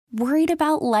Worried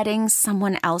about letting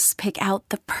someone else pick out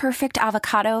the perfect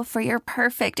avocado for your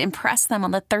perfect impress them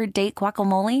on the third date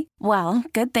guacamole? Well,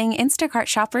 good thing Instacart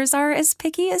shoppers are as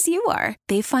picky as you are.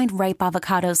 They find ripe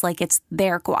avocados like it's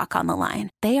their guac on the line.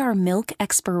 They are milk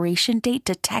expiration date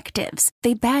detectives.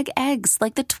 They bag eggs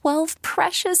like the 12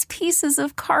 precious pieces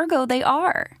of cargo they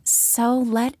are. So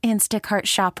let Instacart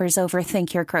shoppers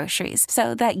overthink your groceries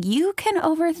so that you can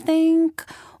overthink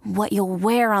what you'll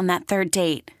wear on that third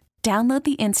date. Download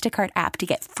the Instacart app to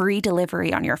get free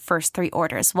delivery on your first 3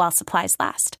 orders while supplies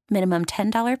last. Minimum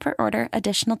 $10 per order.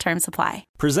 Additional terms apply.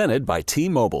 Presented by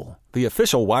T-Mobile, the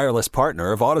official wireless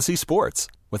partner of Odyssey Sports.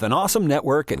 With an awesome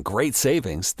network and great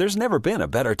savings, there's never been a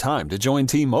better time to join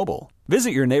T-Mobile. Visit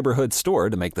your neighborhood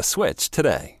store to make the switch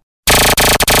today.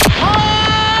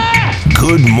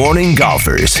 Good morning,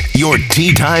 golfers. Your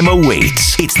tee time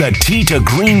awaits. It's the Tee to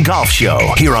Green Golf Show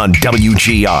here on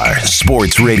WGR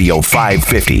Sports Radio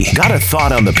 550. Got a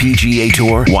thought on the PGA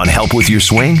Tour? Want help with your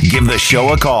swing? Give the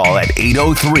show a call at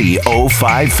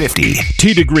 803-0550.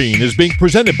 Tee to Green is being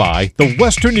presented by the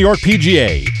Western New York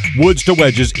PGA, Woods to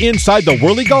Wedges inside the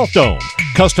Whirly Golf Dome,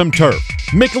 Custom Turf,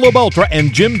 Michelob Ultra,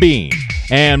 and Jim Beam.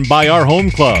 And by our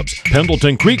home clubs,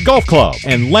 Pendleton Creek Golf Club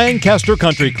and Lancaster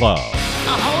Country Club.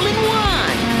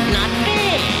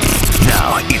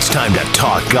 Now it's time to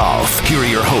talk golf. Here are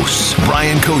your hosts,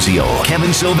 Brian Koziol,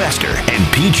 Kevin Sylvester, and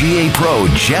PGA Pro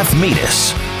Jeff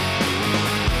Metis.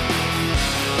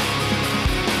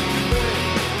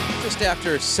 Just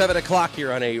after 7 o'clock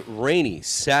here on a rainy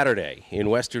Saturday in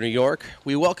Western New York,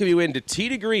 we welcome you into Tee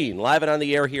to Green, live and on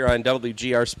the air here on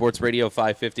WGR Sports Radio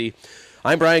 550.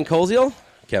 I'm Brian Koziol,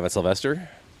 Kevin Sylvester.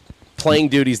 Playing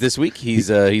duties this week. He's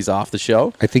off the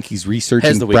show. I think he's researching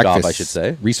Has the week breakfast. off, I should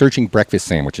say. Researching breakfast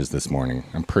sandwiches this morning.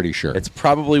 I'm pretty sure. It's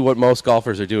probably what most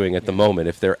golfers are doing at the moment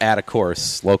if they're at a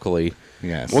course locally.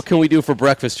 Yes. What can we do for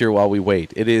breakfast here while we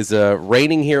wait? It is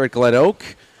raining here at Glen Oak.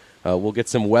 We'll get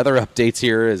some weather updates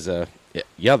here.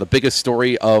 The biggest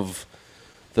story of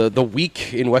the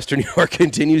week in Western New York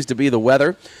continues to be the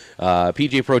weather.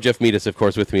 PGA Pro Jeff Metis, of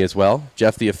course, with me as well.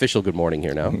 Jeff, the official good morning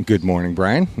here now. Good morning,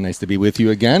 Brian. Nice to be with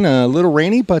you again. A little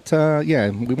rainy, but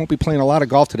we won't be playing a lot of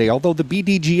golf today, although the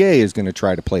BDGA is going to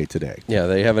try to play today. Yeah,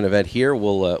 they have an event here.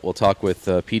 We'll talk with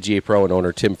PGA Pro and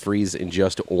owner Tim Freeze in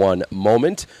just one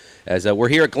moment, as we're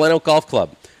here at Glen Oak Golf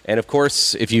Club. And, of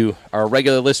course, if you are a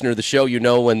regular listener to the show, you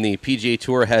know when the PGA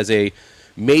Tour has a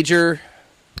major,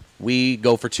 we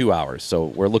go for 2 hours. So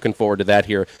we're looking forward to that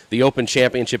here. The Open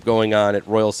Championship going on at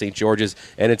Royal St. George's,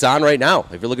 and it's on right now.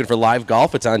 If you're looking for live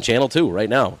golf, it's on Channel 2 right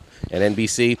now at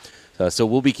NBC. So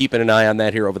we'll be keeping an eye on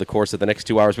that here over the course of the next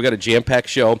 2 hours. We've got a jam-packed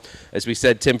show. As we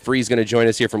said, Tim Freeze is going to join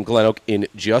us here from Glen Oak in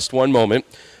just one moment.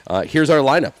 Here's our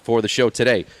lineup for the show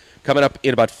today. Coming up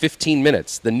in about 15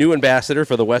 minutes, the new ambassador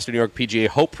for the Western New York PGA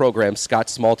Hope Program, Scott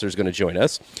Smalter, is going to join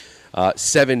us.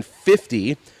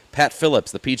 7:50, Pat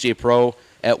Phillips, the PGA Pro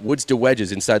at Woods to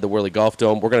Wedges inside the Whirly Golf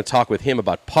Dome. We're going to talk with him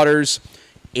about putters.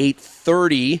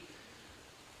 8:30,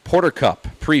 Porter Cup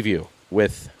preview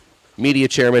with media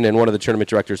chairman and one of the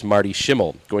tournament directors, Marty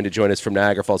Schimmel, going to join us from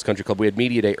Niagara Falls Country Club. We had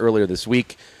media day earlier this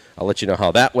week. I'll let you know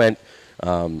how that went.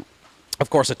 Of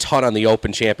course, a ton on the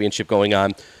Open Championship going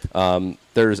on.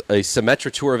 There's a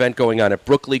Symetra Tour event going on at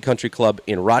Brookley Country Club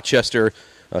in Rochester,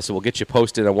 so we'll get you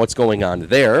posted on what's going on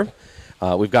there.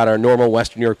 We've got our normal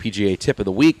Western New York PGA tip of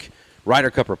the week,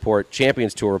 Ryder Cup report,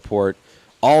 Champions Tour report,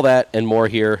 all that and more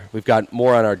here. We've got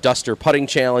more on our Duster Putting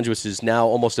Challenge, which is now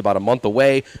almost about a month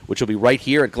away, which will be right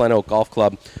here at Glen Oak Golf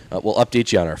Club. We'll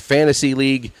update you on our Fantasy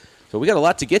League. So we got a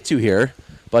lot to get to here,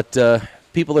 but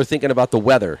people are thinking about the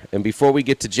weather. And before we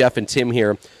get to Jeff and Tim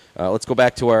here, let's go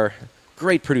back to our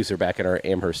great producer back in our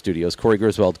Amherst studios, Corey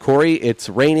Griswold. Corey, it's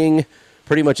raining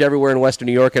pretty much everywhere in Western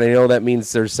New York, and I know that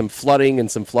means there's some flooding and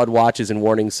some flood watches and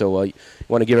warnings, so you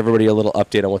want to give everybody a little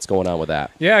update on what's going on with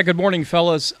that. Yeah, good morning,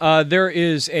 fellas. There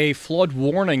is a flood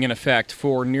warning in effect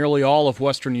for nearly all of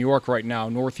Western New York right now.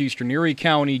 Northeastern Erie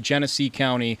County, Genesee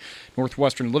County,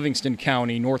 Northwestern Livingston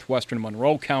County, Northwestern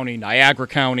Monroe County, Niagara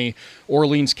County,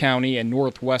 Orleans County, and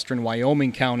Northwestern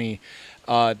Wyoming County.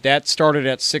 That started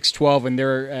at 6:12, and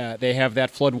they have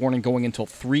that flood warning going until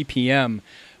 3 p.m.,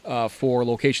 for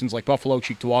locations like Buffalo,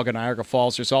 Cheektowaga, Niagara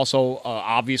Falls. There's also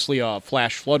obviously a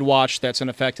flash flood watch that's in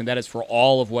effect, and that is for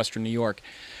all of Western New York.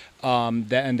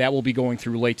 That will be going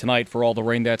through late tonight for all the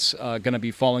rain that's going to be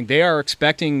falling. They are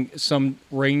expecting some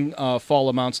rainfall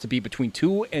amounts to be between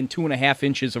 2 and 2.5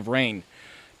 inches of rain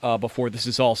before this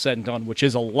is all said and done, which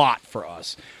is a lot for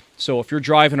us. So if you're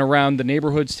driving around the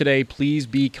neighborhoods today, please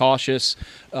be cautious.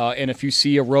 And if you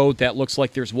see a road that looks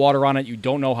like there's water on it, you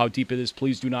don't know how deep it is,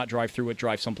 please do not drive through it.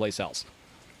 Drive someplace else.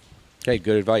 Okay,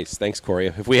 good advice. Thanks, Corey.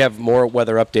 If we have more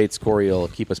weather updates, Corey will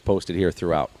keep us posted here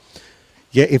throughout.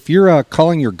 Yeah, if you're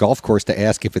calling your golf course to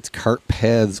ask if it's cart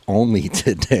paths only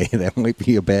today, that might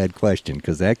be a bad question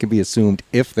because that can be assumed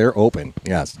if they're open,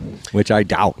 yes, which I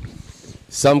doubt.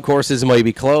 Some courses may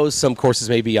be closed. Some courses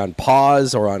may be on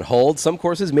pause or on hold. Some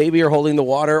courses maybe are holding the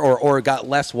water or got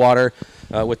less water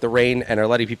with the rain and are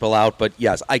letting people out. But,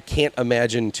 yes, I can't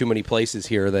imagine too many places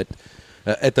here that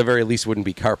at the very least wouldn't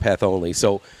be cart path only.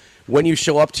 So when you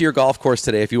show up to your golf course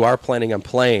today, if you are planning on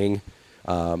playing,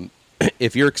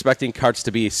 if you're expecting carts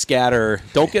to be scatter,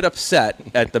 don't get upset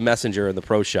at the messenger in the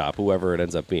pro shop, whoever it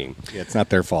ends up being. Yeah, it's not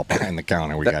their fault behind the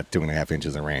counter. We got 2.5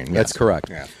 inches of rain. That's correct.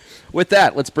 Yeah. With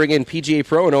that, let's bring in PGA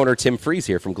Pro and owner Tim Freeze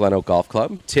here from Glen Oak Golf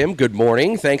Club. Tim, good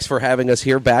morning. Thanks for having us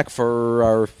here back for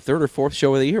our third or fourth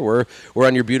show of the year. We're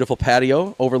on your beautiful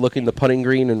patio overlooking the putting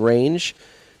green and range.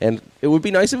 And it would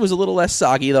be nice if it was a little less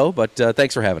soggy, though, but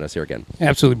thanks for having us here again.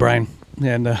 Absolutely, Brian.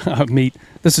 And Meet.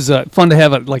 This is fun to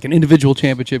have an individual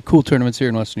championship, cool tournaments here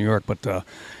in Western New York. But,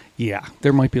 yeah,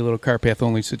 there might be a little car path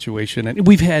only situation. And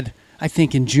we've had, I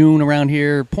think, in June around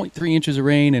here, 0.3 inches of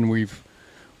rain, and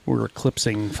we're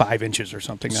eclipsing 5 inches or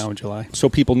something now in July. So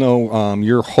people know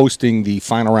you're hosting the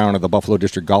final round of the Buffalo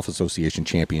District Golf Association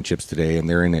Championships today, and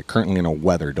they're currently in a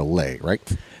weather delay, right?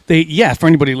 For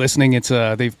anybody listening, it's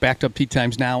they've backed up tee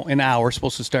times now an hour.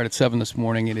 Supposed to start at 7 this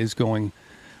morning. It is going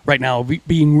right now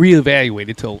being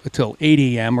reevaluated till 8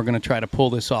 a.m. We're going to try to pull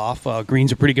this off.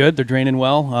 Greens are pretty good; they're draining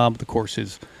well. But the course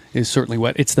is certainly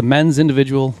wet. It's the men's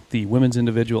individual, the women's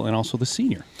individual, and also the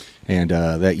senior. And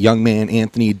that young man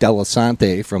Anthony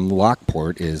Delasante from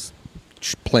Lockport is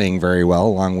playing very well,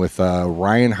 along with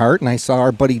Ryan Hart, and I saw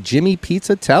our buddy Jimmy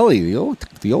Pizzatelli,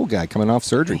 the old guy coming off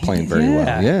surgery, playing very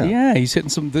well. Yeah, he's hitting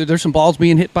some. There's some balls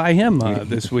being hit by him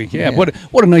this week. Yeah,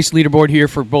 what a nice leaderboard here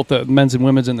for both the men's and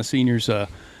women's and the seniors.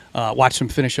 Watched them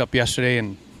finish up yesterday,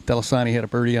 and Delasante had a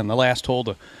birdie on the last hole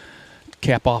to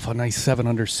cap off a nice 7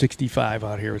 under 65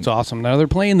 out here. It's awesome. Now they're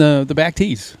playing the back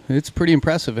tees. It's pretty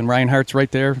impressive. And Ryan Hart's right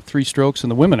there, 3 strokes,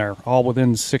 and the women are all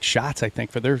within 6 shots, I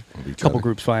think, for their couple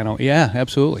groups final. Yeah,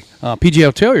 absolutely. PGA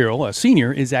Ontario, a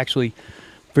senior, is actually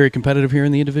very competitive here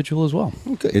in the individual as well.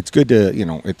 Okay. It's good to,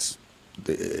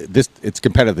 it's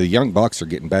competitive. The young bucks are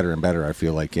getting better and better, I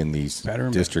feel like, in these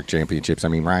district championships. I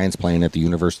mean, Ryan's playing at the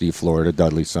University of Florida,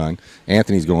 Dudley's son.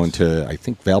 Anthony's going to, I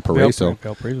think, Valparaiso.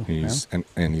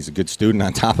 And he's a good student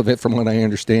on top of it, from what I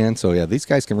understand. So, yeah, these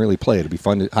guys can really play. It'll be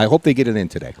fun. I hope they get it in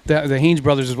today. The Haynes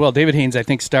brothers as well. David Haynes, I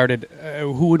think, started,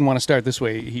 who wouldn't want to start this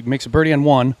way? He makes a birdie on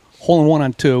 1, hole in 1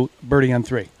 on 2, birdie on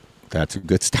 3. That's a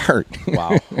good start.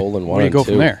 Wow, hole in 1 Where do you go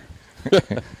 2. from there?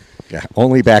 Yeah,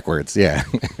 only backwards. Yeah,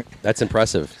 that's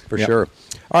impressive for sure.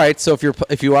 All right, so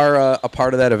if you are a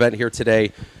part of that event here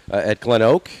today at Glen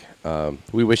Oak,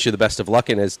 we wish you the best of luck.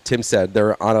 And as Tim said,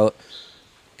 they're on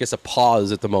a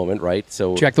pause at the moment, right?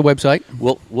 So check the website.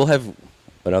 We'll have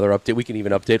another update. We can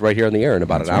even update right here on the air in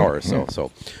about an hour or so.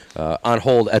 So on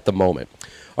hold at the moment.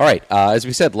 All right, as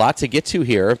we said, lot to get to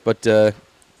here, but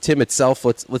Tim itself,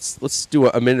 let's do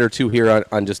a minute or two here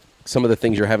on just some of the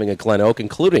things you're having at Glen Oak,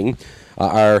 including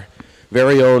our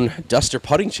very own Duster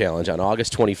Putting Challenge on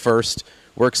August 21st.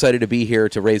 We're excited to be here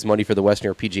to raise money for the Western New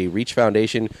York PGA Reach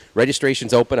Foundation.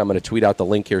 Registration's open. I'm going to tweet out the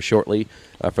link here shortly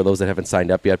for those that haven't signed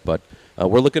up yet. But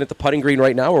we're looking at the putting green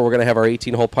right now, where we're going to have our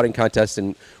 18-hole putting contest,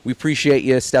 and we appreciate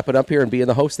you stepping up here and being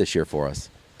the host this year for us.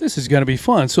 This is going to be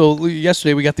fun. So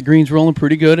yesterday we got the greens rolling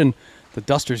pretty good, and the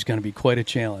Duster's going to be quite a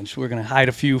challenge. We're going to hide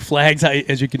a few flags,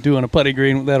 as you can do on a putting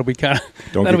green. That'll be kind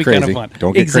of fun.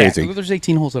 Don't get crazy. There's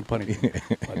 18 holes on a putting green.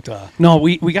 But no,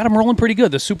 we got them rolling pretty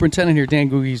good. The superintendent here, Dan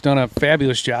Googie's done a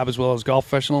fabulous job, as well as golf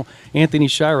professional Anthony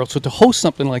Shiro. So to host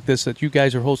something like this that you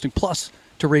guys are hosting, plus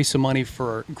to raise some money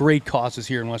for great causes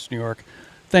here in Western New York,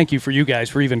 thank you for you guys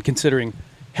for even considering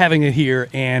having it here,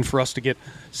 and for us to get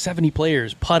 70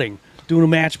 players putting, doing a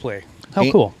match play. How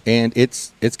cool. And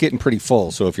it's getting pretty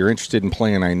full. So if you're interested in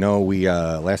playing, I know we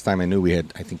last time I knew we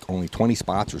had, I think, only 20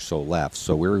 spots or so left.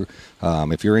 So we're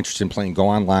if you're interested in playing, go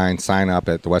online, sign up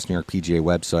at the Western New York PGA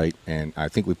website, and I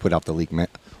think we put out the leak.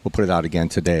 We'll put it out again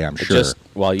today, I'm sure.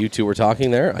 While you two were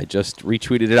talking there, I just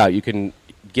retweeted it out. You can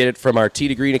get it from our Tee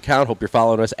to Green account. Hope you're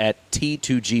following us at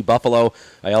T2G Buffalo.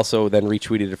 I also then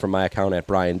retweeted it from my account at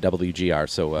Brian WGR.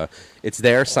 So it's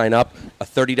there. Sign up. A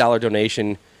 $30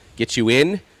 donation gets you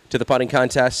in to the putting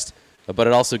contest, but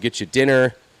it also gets you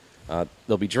dinner.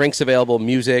 There'll be drinks available,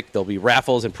 music. There'll be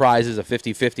raffles and prizes, a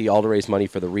 50-50, all to raise money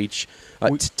for the Reach.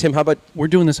 Tim, how about... We're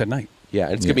doing this at night. Yeah,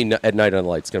 and it's going to be at night on the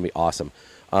light. It's going to be awesome.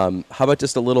 How about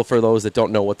just a little for those that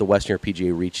don't know what the Western New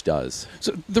York PGA Reach does?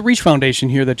 So the Reach Foundation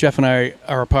here that Jeff and I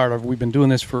are a part of, we've been doing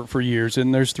this for years,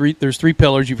 and there's three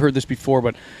pillars. You've heard this before,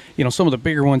 but some of the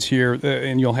bigger ones here,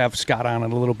 and you'll have Scott on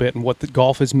in a little bit, and what the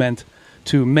golf has meant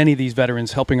to many of these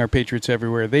veterans, helping our Patriots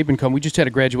everywhere. We just had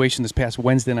a graduation this past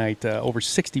Wednesday night. Over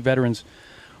 60 veterans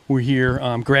were here,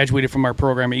 graduated from our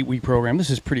program, 8-week program.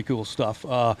 This is pretty cool stuff.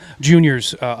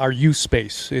 Juniors, our youth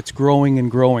space, it's growing and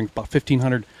growing. About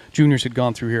 1,500 juniors had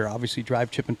gone through here. Obviously, drive,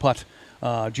 chip, and putt.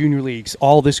 Junior leagues.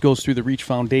 All this goes through the Reach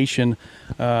Foundation.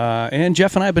 And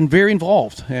Jeff and I have been very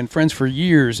involved and friends for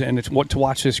years, and it's to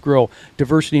watch this grow.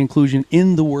 Diversity inclusion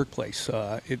in the workplace.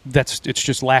 It's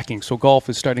just lacking. So golf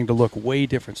is starting to look way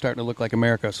different, starting to look like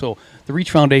America. So the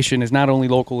Reach Foundation is not only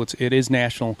local, it is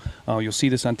national. You'll see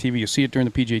this on TV. You'll see it during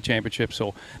the PGA Championship.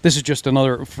 So this is just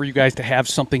another, for you guys to have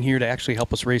something here to actually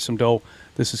help us raise some dough.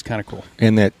 This is kind of cool.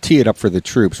 And that Tee It Up for the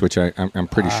Troops, which I'm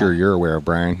pretty sure you're aware of,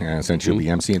 Brian, since you'll be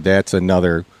emceeing, that's a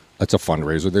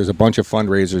fundraiser. There's a bunch of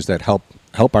fundraisers that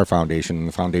help our foundation, and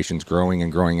the foundation's growing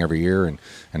and growing every year and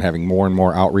having more and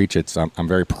more outreach. I'm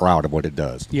very proud of what it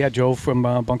does. Yeah, Joe from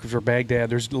Bunkers for Baghdad.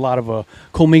 There's a lot of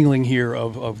commingling here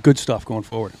of good stuff going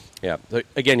forward. Yeah.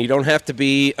 Again, you don't have to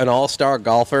be an all-star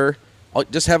golfer.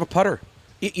 Just have a putter.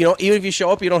 Even if you show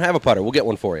up, you don't have a putter, we'll get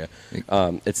one for you.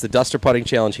 It's the Duster Putting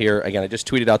Challenge here. Again, I just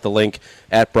tweeted out the link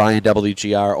at Brian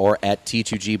WGR or at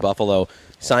T2G Buffalo.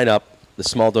 Sign up. The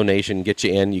small donation get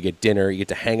you in. You get dinner. You get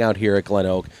to hang out here at Glen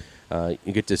Oak.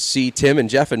 You get to see Tim and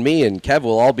Jeff and me and Kev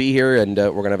will all be here, and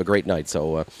we're gonna have a great night.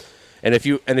 So, and if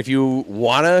you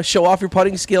want to show off your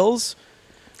putting skills,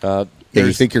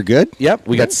 you think you're good? Yep,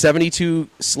 we got 72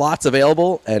 slots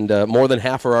available, and more than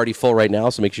half are already full right now.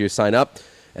 So make sure you sign up.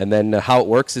 And then how it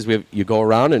works is you go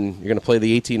around and you're going to play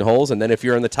the 18 holes. And then if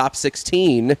you're in the top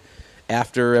 16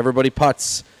 after everybody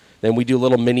putts, then we do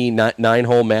little mini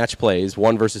 9-hole match plays,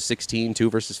 1 versus 16, 2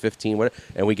 versus 15, whatever,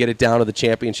 and we get it down to the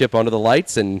championship under the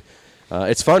lights. And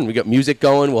it's fun. We got music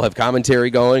going. We'll have commentary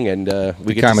going. And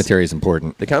commentary is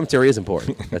important. The commentary is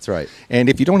important. That's right. And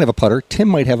if you don't have a putter, Tim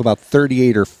might have about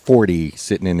 38 or 40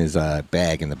 sitting in his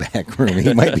bag in the back room.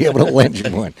 He might be able to lend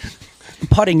you one.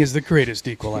 Putting is the greatest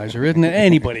equalizer, isn't it?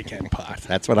 Anybody can putt.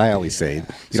 That's what I always say. You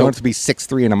don't have to be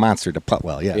 6'3" and a monster to putt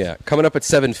well. Yes. Yeah. Coming up at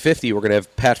 7:50, we're going to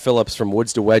have Pat Phillips from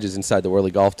Woods to Wedges inside the Whirly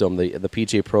Golf Dome, the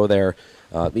PGA Pro there,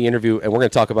 the interview, and we're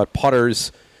going to talk about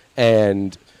putters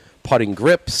and putting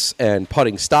grips and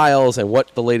putting styles and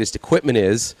what the latest equipment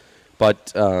is.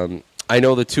 But I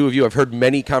know the two of you, I've heard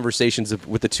many conversations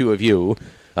with the two of you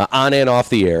on and off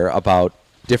the air about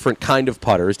different kind of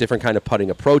putters, different kind of putting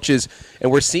approaches,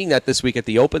 and we're seeing that this week at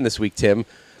the Open this week, Tim,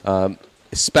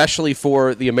 especially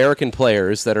for the American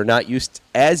players that are not used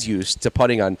to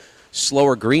putting on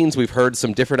slower greens. We've heard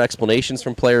some different explanations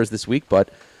from players this week, but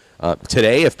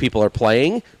today, if people are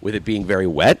playing with it being very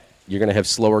wet, you're going to have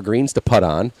slower greens to putt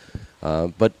on.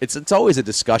 But it's always a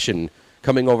discussion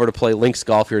coming over to play links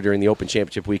golf here during the Open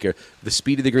Championship week, the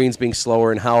speed of the greens being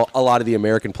slower and how a lot of the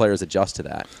American players adjust to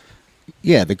that.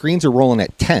 Yeah, the greens are rolling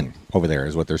at 10 over there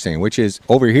is what they're saying, which is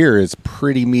over here is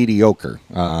pretty mediocre.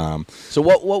 So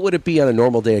what would it be on a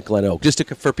normal day at Glen Oak? Just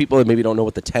for people that maybe don't know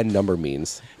what the 10 number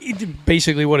means.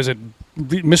 Basically, what is it?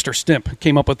 Mr. Stimp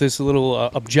came up with this little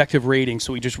objective rating,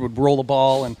 so he just would roll the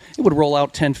ball, and it would roll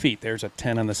out 10 feet. There's a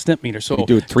 10 on the Stimp meter. So you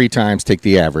do it 3 times, take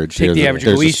the average. There's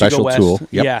a special tool.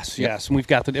 Yep. Yes, and we've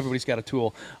got everybody's got a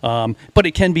tool. But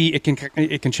it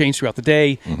can change throughout the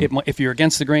day. Mm-hmm. If you're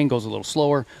against the grain, it goes a little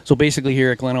slower. So basically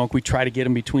here at Glen Oak, we try to get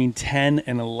them between 10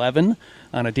 and 11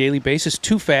 on a daily basis.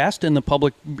 Too fast, and the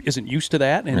public isn't used to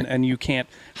that, and you can't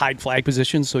hide flag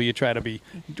positions, so you try to be.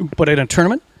 But in a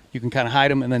tournament, you can kind of hide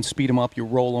them and then speed them up. You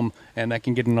roll them, and that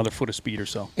can get another foot of speed or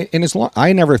so. And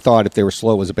I never thought if they were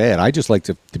slow was bad. I just like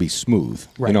to be smooth.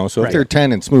 Right. So if they're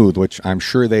 10 and smooth, which I'm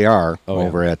sure they are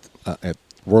over at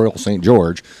Royal St.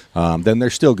 George, then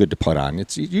they're still good to putt on.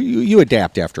 It's you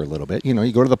adapt after a little bit.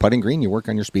 You go to the putting green, you work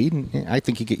on your speed, and I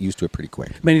think you get used to it pretty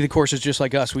quick. Many of the courses, just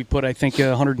like us, we put, I think,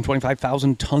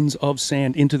 125,000 tons of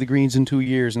sand into the greens in 2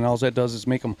 years, and all that does is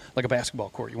make them like a basketball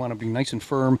court. You want to be nice and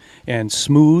firm and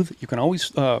smooth. You can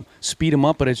always speed them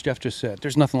up, but as Jeff just said,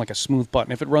 there's nothing like a smooth putt.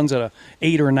 And if it runs at a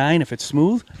 8 or a 9, if it's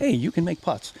smooth, hey, you can make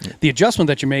putts. Yeah. The adjustment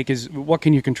that you make is what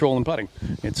can you control in putting.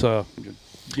 It's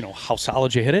how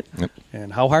solid you hit it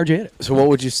and how hard you hit it. So what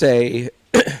would you say,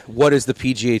 what does the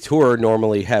PGA Tour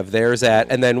normally have theirs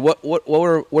at? And then what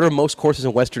are most courses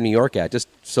in Western New York at, just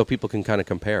so people can kind of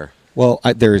compare?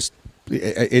 There's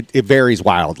it varies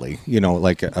wildly.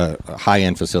 Like a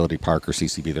high-end facility, Park or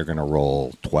CCB, they're going to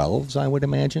roll 12s, I would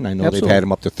imagine. I know Absolutely. they've had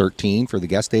them up to 13 for the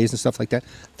guest days and stuff like that.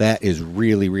 That is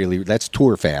really, really, that's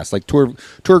tour fast. Like tour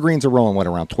greens are rolling,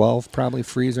 around 12 probably,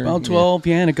 freezer? Around 12,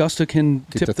 and Augusta can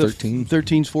Get tip to the 13.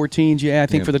 13s, 14s. Yeah, I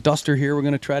think Yeah. for the Duster here, we're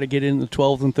going to try to get in the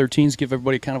 12s and 13s, give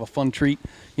everybody kind of a fun treat,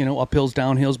 uphills,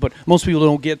 downhills. But most people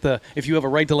don't get if you have a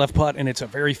right to left putt and it's a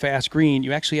very fast green,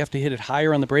 you actually have to hit it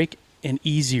higher on the break and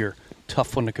easier.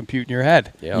 Tough one to compute in your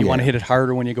head. Yeah. You want to hit it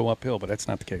harder when you go uphill, but that's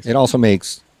not the case. It also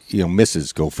makes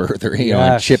misses go further. And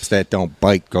Yes. chips that don't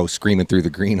bite go screaming through the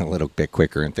green a little bit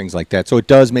quicker and things like that. So it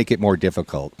does make it more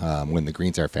difficult when the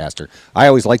greens are faster. I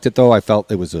always liked it though. I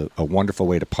felt it was a wonderful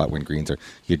way to putt when greens are.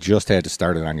 You just had to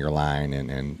start it on your line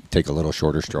and take a little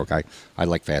shorter stroke. I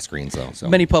like fast greens though. So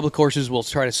Many public courses will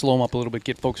try to slow them up a little bit,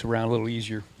 get folks around a little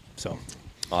easier. So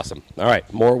Awesome. All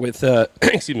right, more with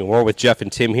more with Jeff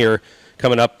and Tim here.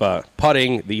 Coming up,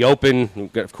 putting, the Open.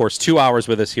 We've got, of course, 2 hours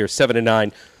with us here, 7 to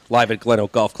 9, live at Glen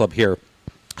Oak Golf Club here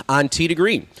on Tee to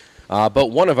Green. But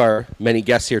one of our many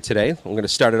guests here today, I'm going to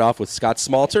start it off with Scott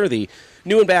Smalter, the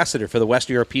new ambassador for the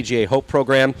Western New York PGA Hope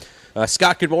Program.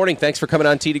 Scott, good morning. Thanks for coming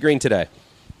on Tee to Green today.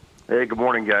 Hey, good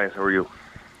morning, guys. How are you?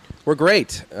 We're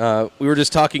great. We were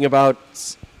just talking about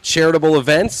charitable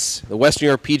events, the Western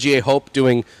New York PGA Hope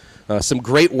doing some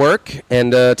great work,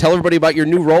 and tell everybody about your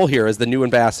new role here as the new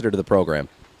ambassador to the program.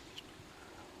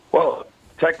 Well,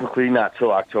 technically not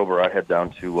till October. I head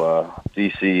down to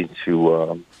D.C.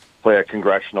 to play at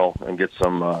Congressional and get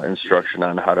some instruction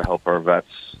on how to help our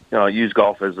vets, use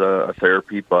golf as a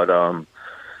therapy, but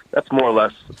that's more or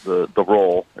less the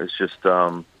role. It's just,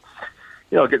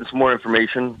 getting some more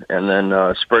information and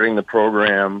then spreading the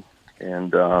program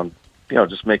and,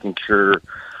 just making sure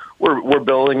we're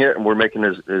building it and we're making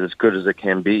it as good as it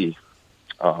can be.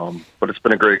 But it's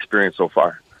been a great experience so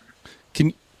far.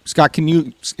 Scott, can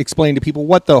you explain to people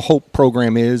what the Hope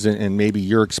program is and maybe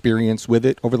your experience with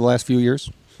it over the last few years?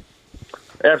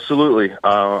 Absolutely.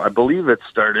 I believe it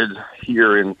started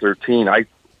here in 13. I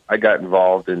got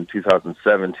involved in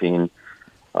 2017,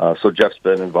 so Jeff's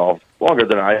been involved longer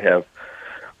than I have.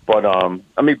 But,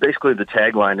 basically the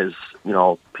tagline is,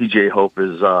 PGA Hope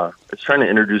is it's trying to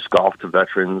introduce golf to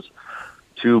veterans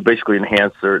to basically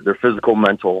enhance their physical,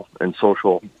 mental, and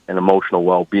social and emotional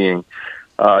well-being.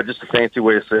 Just a fancy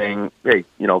way of saying, hey,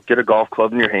 get a golf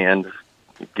club in your hand,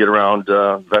 get around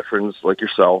veterans like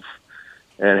yourself,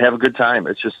 and have a good time.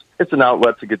 It's an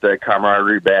outlet to get that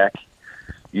camaraderie back,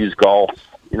 use golf,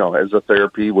 as a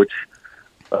therapy, which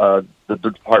the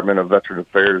Department of Veteran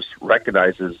Affairs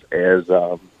recognizes as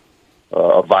a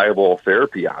viable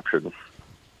therapy option.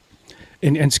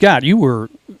 And Scott, you were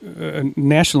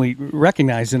nationally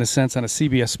recognized in a sense on a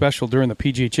CBS special during the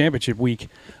PGA Championship week.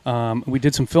 We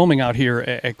did some filming out here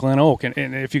at Glen Oak, and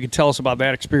if you could tell us about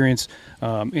that experience,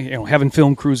 having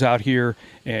film crews out here,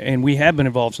 and we have been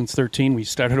involved since 13. We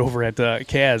started over at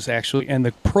CAS actually, and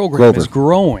the program is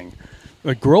growing.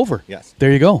 At Grover. Yes.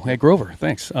 There you go. At Grover.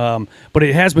 Thanks. But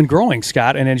it has been growing,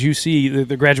 Scott. And as you see,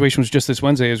 the graduation was just this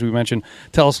Wednesday, as we mentioned.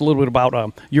 Tell us a little bit about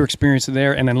your experience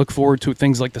there, and then look forward to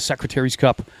things like the Secretary's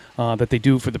Cup that they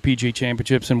do for the PGA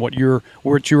Championships and what you're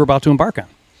about to embark on.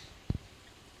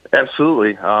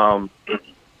 Absolutely.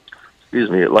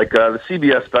 Excuse me. Like the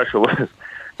CBS special,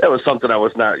 that was something I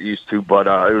was not used to, but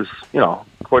it was,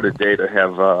 quite a day to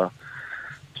have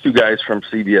two guys from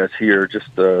CBS here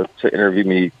just to interview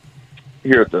me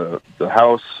here at the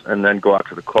house, and then go out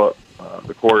to the course.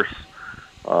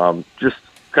 Just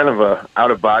kind of a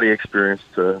out-of-body experience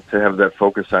to have that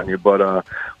focus on you. But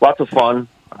lots of fun.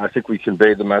 I think we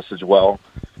conveyed the message well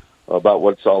about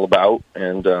what it's all about.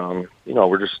 And,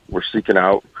 we're seeking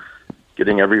out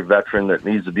getting every veteran that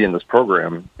needs to be in this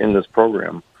program, because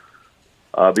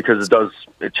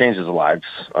it changes lives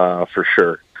for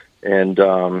sure. And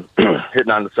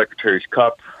hitting on the Secretary's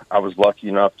Cup, I was lucky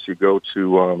enough to go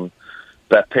to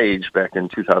that page back in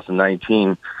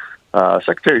 2019.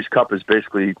 Secretary's Cup is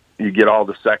basically you get all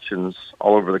the sections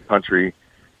all over the country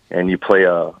and you play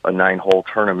a 9-hole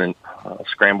tournament, a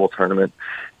scramble tournament.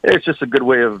 It's just a good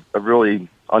way of really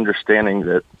understanding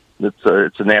that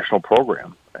it's a national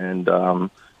program, and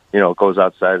it goes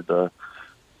outside the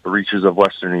reaches of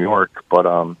Western New York. But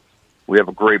we have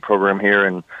a great program here,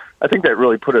 and I think that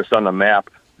really put us on the map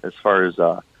as far as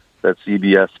that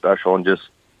CBS special, and just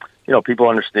people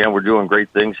understand we're doing great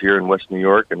things here in West New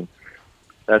York, and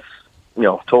that's,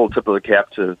 total tip of the cap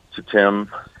to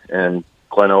Tim and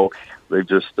Glen Oak. They've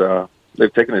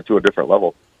taken it to a different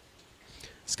level.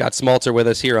 Scott Smalter with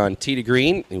us here on Tee to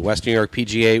Green. The West New York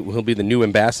PGA will be the new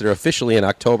ambassador officially in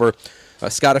October.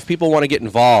 Scott, if people want to get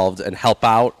involved and help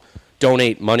out,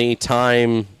 donate money,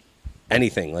 time,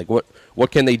 anything? Like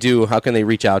what can they do? How can they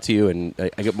reach out to you? And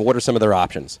what are some of their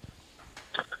options?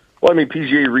 Well, I mean,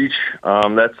 PGA Reach,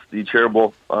 that's the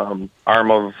charitable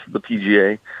arm of the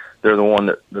PGA. They're the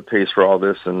one that pays for all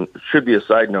this. And it should be a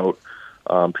side note,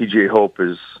 PGA Hope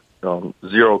is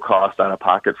zero cost out of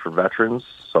pocket for veterans.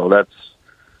 So that's,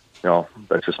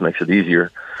 that just makes it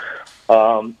easier.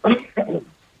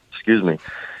 Excuse me.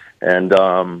 And,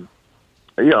 go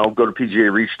to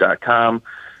PGAReach.com.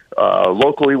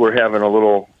 Locally, we're having a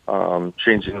little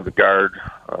changing of the guard.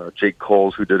 Jake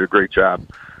Coles, who did a great job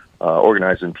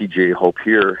organizing PGA Hope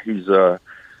here, he's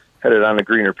headed on to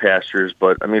greener pastures.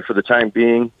 But, I mean, for the time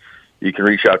being, you can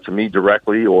reach out to me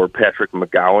directly or Patrick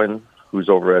McGowan, who's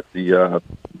over at the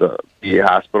VA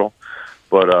hospital.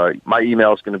 But my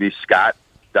email is going to be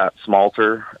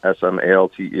scott.smalter,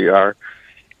 SMALTER,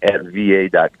 at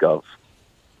va.gov.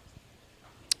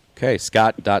 Okay,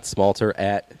 scott.smalter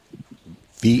at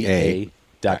va.gov.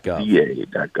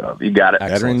 va.gov. You got it.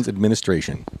 Excellent. Veterans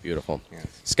Administration. Beautiful. Yes.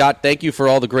 Scott, thank you for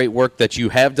all the great work that you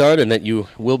have done and that you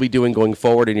will be doing going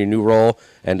forward in your new role.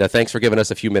 And thanks for giving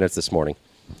us a few minutes this morning.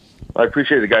 I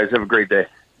appreciate it, guys. Have a great day.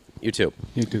 You too.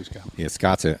 You too, Scott. Yeah,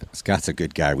 Scott's a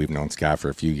good guy. We've known Scott for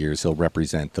a few years. He'll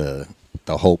represent the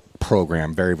Hope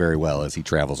program very, very well as he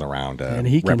travels around. And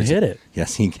he can hit it.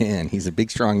 Yes, he can. He's a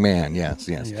big, strong man. Yes.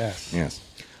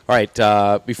 All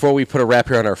right, before we put a wrap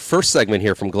here on our first segment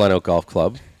here from Glen Oak Golf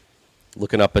Club,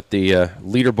 looking up at the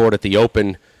leaderboard at the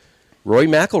Open, Rory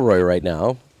McIlroy right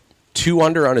now, 2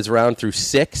 under on his round through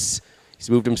 6. He's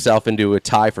moved himself into a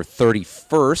tie for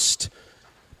 31st.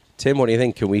 Tim, what do you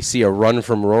think? Can we see a run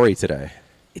from Rory today?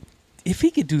 If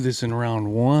he could do this in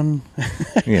round 1,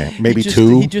 yeah, maybe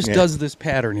 2. He just does this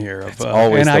pattern here. It's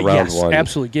always the round 1.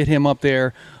 Absolutely. Get him up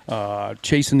there,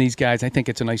 chasing these guys. I think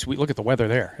it's a nice week. Look at the weather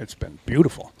there. It's been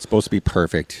beautiful. It's supposed to be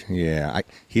perfect. Yeah,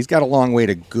 he's got a long way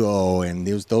to go, and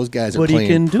those guys are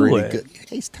playing pretty good.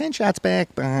 He's 10 shots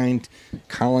back behind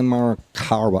Colin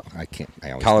Morikawa.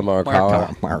 Colin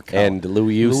Morikawa and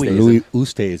Louis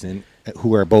Oosthuizen,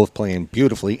 who are both playing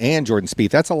beautifully, and Jordan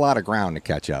Spieth. That's a lot of ground to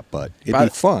catch up, but it'd be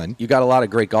fun. You got a lot of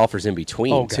great golfers in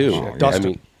between, too. I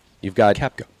mean, you've got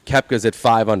Koepka's at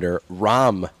 5 under.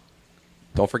 Rahm,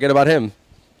 don't forget about him,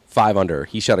 5 under.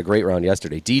 He shot a great round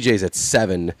yesterday. DJ's at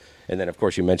 7, and then, of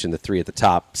course, you mentioned the 3 at the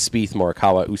top, Spieth,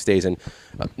 Morikawa, Oosthuizen.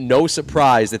 No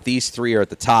surprise that these 3 are at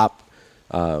the top.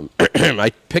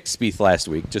 I picked Spieth last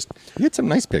week. You had some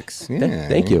nice picks. Yeah,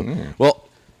 thank you. Yeah. Well,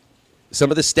 some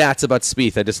of the stats about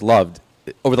Spieth I just loved.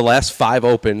 Over the last 5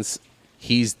 Opens,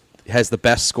 has the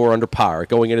best score under par.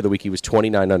 Going into the week, he was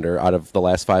 29 under out of the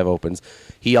last 5 Opens.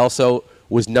 He also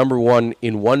was number 1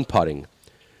 in 1 putting,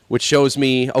 which shows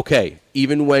me, okay,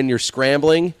 even when you're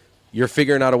scrambling, you're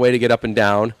figuring out a way to get up and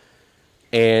down.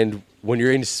 And when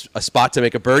you're in a spot to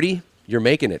make a birdie, you're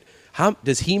making it. How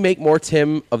does he make more,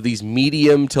 Tim, of these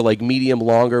medium to medium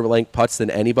longer length putts than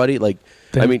anybody?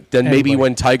 Than maybe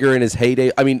when Tiger in his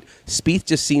heyday. I mean, Spieth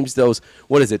just seems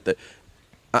what is it?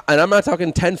 And I'm not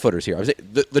talking 10-footers here. I was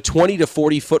the 20 to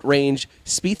 40-foot range.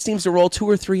 Spieth seems to roll 2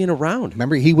 or 3 in a round.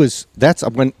 Remember,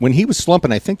 when he was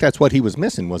slumping, I think that's what he was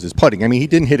missing was his putting. I mean, he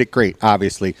didn't hit it great,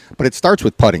 obviously, but it starts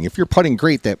with putting. If you're putting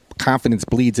great, that confidence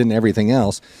bleeds into everything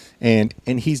else. And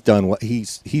he's done what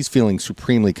he's feeling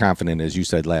supremely confident, as you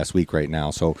said last week, right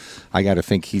now. So I got to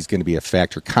think he's going to be a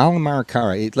factor. Colin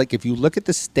Morikawa, if you look at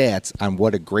the stats on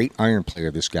what a great iron player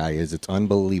this guy is, it's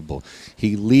unbelievable.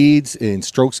 He leads in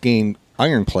strokes gained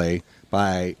iron play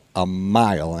by a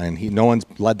mile, and no one's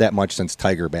led that much since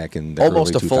Tiger back in the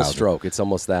almost early 2000s. A full stroke. It's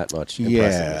almost that much.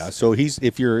 Yeah. So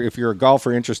if you're a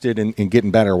golfer interested in getting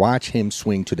better, watch him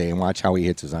swing today and watch how he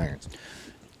hits his irons.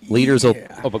 Leaders will.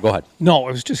 Oh, but go ahead. No,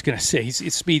 I was just going to say,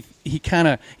 Spieth.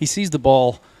 He sees the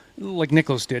ball like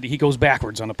Nicklaus did. He goes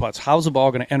backwards on the putts. How's the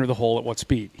ball going to enter the hole at what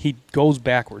speed? He goes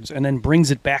backwards and then brings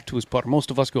it back to his putter.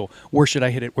 Most of us go, where should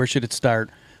I hit it? Where should it start?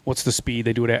 What's the speed?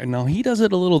 They do it at. No, he does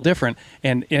it a little different.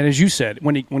 And as you said,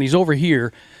 when he's over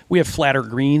here, we have flatter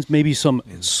greens, maybe some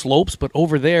slopes, but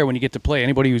over there, when you get to play,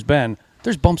 anybody who's been,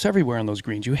 there's bumps everywhere on those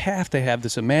greens. You have to have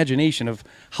this imagination of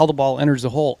how the ball enters the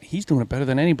hole. He's doing it better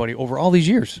than anybody over all these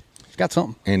years. He's got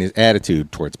something. And his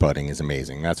attitude towards putting is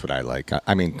amazing. That's what I like.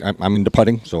 I mean, I'm into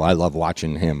putting, so I love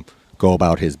watching him go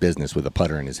about his business with a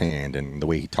putter in his hand and the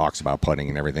way he talks about putting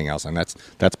and everything else. And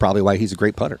that's probably why he's a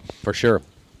great putter. For sure.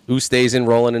 Who stays in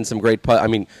rolling in some great putt? I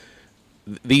mean,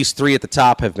 these 3 at the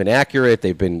top have been accurate.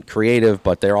 They've been creative,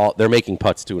 but they're making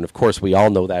putts too. And of course, we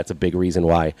all know that's a big reason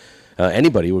why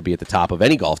anybody would be at the top of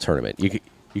any golf tournament.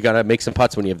 You got to make some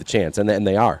putts when you have the chance, and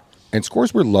they are. And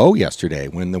scores were low yesterday.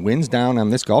 When the wind's down on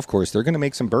this golf course, they're going to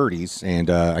make some birdies. And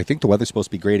I think the weather's supposed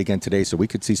to be great again today, so we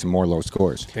could see some more low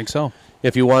scores. I think so.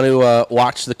 If you want to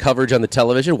watch the coverage on the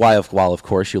television, while of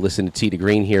course you listen to Tee to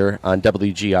Green here on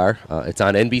WGR, it's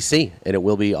on NBC, and it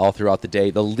will be all throughout the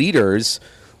day. The leaders,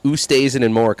 Oosthuizen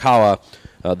and Morikawa,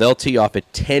 they'll tee off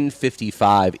at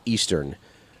 10:55 Eastern.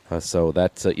 So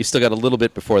that's you still got a little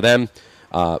bit before them.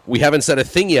 We haven't said a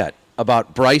thing yet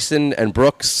about Bryson and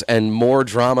Brooks and more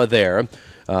drama there.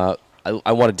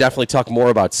 I want to definitely talk more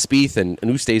about Spieth and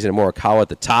Oosthuizen and Morikawa at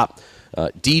the top.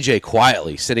 DJ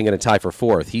quietly sitting in a tie for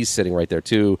fourth. He's sitting right there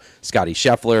too. Scotty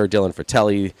Scheffler, Dylan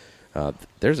Fratelli.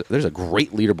 There's a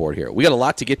great leaderboard here. We got a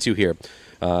lot to get to here.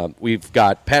 We've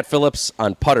got Pat Phillips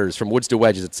on putters from woods to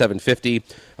wedges at 750.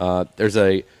 There's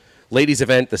a ladies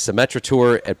event, the Symetra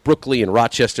Tour at Brooklyn and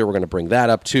Rochester. We're going to bring that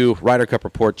up too. Ryder Cup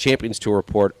report, Champions Tour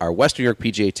report, our Western New York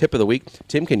PGA tip of the week.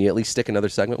 Tim, can you at least stick another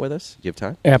segment with us? Do you have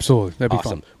time? Absolutely. That'd be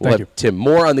awesome. fun. We'll have Tim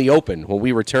more on the Open when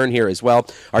we return here as well.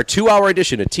 Our 2-hour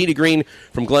edition of Tee to Green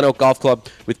from Glen Oak Golf Club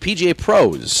with PGA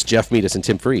pros Jeff Meadus and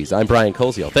Tim Freeze. I'm Brian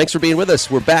Koziel. Thanks for being with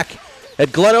us. We're back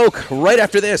at Glen Oak right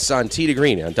after this on Tee to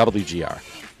Green on WGR.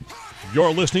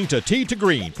 You're listening to Tee to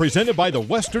Green, presented by the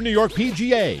Western New York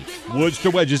PGA. Woods to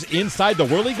wedges inside the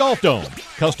Whirly Golf Dome.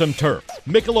 Custom Turf,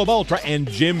 Michelob Ultra, and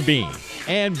Jim Beam.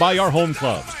 And by our home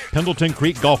clubs, Pendleton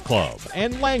Creek Golf Club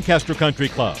and Lancaster Country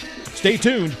Club. Stay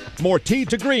tuned. More Tee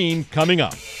to Green coming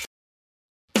up.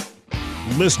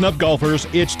 Listen up, golfers.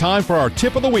 It's time for our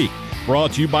tip of the week,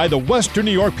 brought to you by the Western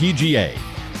New York PGA.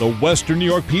 The Western New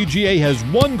York PGA has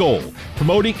one goal: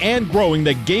 promoting and growing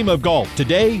the game of golf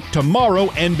today, tomorrow,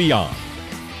 and beyond.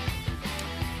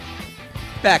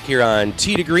 Back here on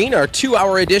Tee to Green, our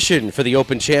 2-hour edition for the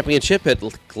Open Championship at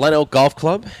Glen Oak Golf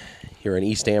Club here in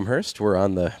East Amherst. We're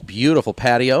on the beautiful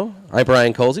patio. I'm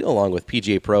Brian Koziel, along with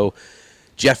PGA Pro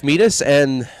Jeff Meadus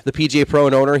and the PGA Pro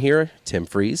and owner here, Tim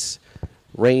Freeze.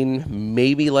 Rain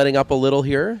maybe letting up a little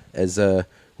here as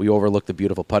we overlook the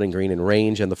beautiful putting green and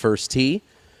range and the first tee.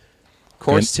 Of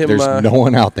course, Tim. There's no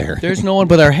one out there. There's no one,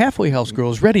 but our halfway house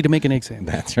girl is ready to make an egg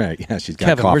sandwich. That's right. Yeah, she's got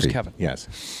Kevin, coffee. where's Kevin?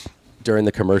 Yes. During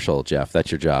the commercial, Jeff. That's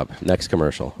your job. Next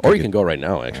commercial. Or you can go right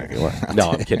now, actually, if you want.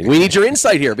 No, I'm kidding. We need your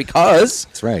insight here because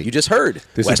that's right. You just heard.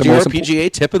 This Western is the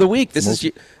PGA tip of the week. This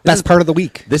is best part of the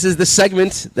week. This is the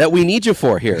segment that we need you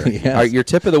for here. Yes. Your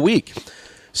tip of the week.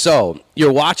 So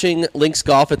you're watching Links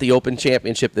Golf at the Open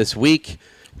Championship this week,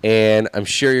 and I'm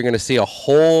sure you're going to see a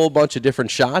whole bunch of different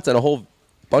shots and a whole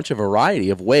bunch of variety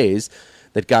of ways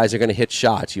that guys are going to hit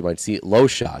shots. You might see low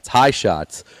shots, high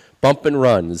shots, bump and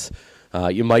runs.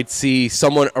 You might see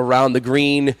someone around the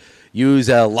green use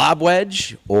a lob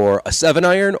wedge or a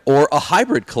 7-iron or a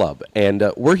hybrid club. And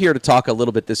we're here to talk a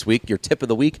little bit this week, your tip of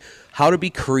the week, how to be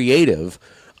creative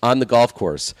on the golf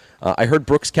course. I heard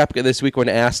Brooks Koepka this week when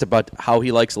asked about how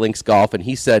he likes links golf, and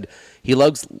he said he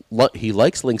likes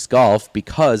links golf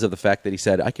because of the fact that he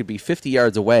said, I could be 50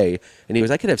 yards away, and he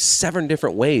goes, I could have 7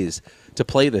 different ways to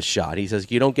play this shot. He says,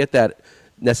 you don't get that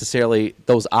necessarily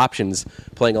those options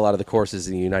playing a lot of the courses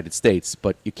in the United States,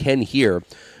 but you can here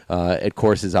at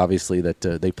courses obviously that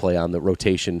they play on the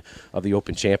rotation of the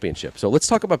Open Championship. So let's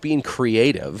talk about being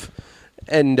creative.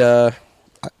 And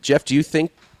Jeff, do you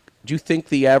think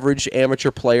the average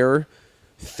amateur player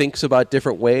thinks about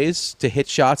different ways to hit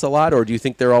shots a lot, or do you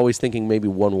think they're always thinking maybe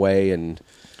one way? And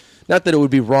not that it would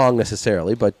be wrong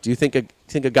necessarily, but do you think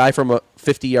a guy from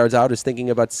 50 yards out is thinking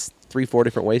about 3-4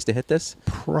 different ways to hit this?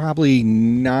 Probably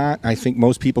not. I think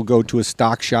most people go to a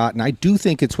stock shot, and I do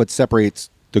think it's what separates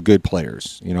the good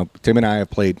players. You know, Tim and I have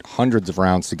played hundreds of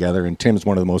rounds together, and Tim's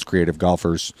one of the most creative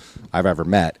golfers I've ever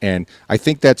met. And I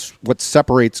think that's what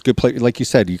separates good players. Like you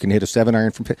said, you can hit a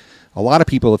 7-iron from a lot of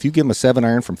people, if you give them a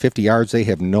 7-iron from 50 yards, they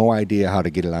have no idea how to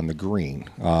get it on the green,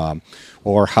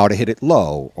 or how to hit it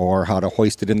low, or how to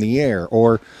hoist it in the air.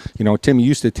 Or, you know, Tim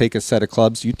used to take a set of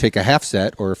clubs. You'd take a half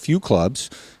set or a few clubs,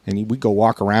 and we'd go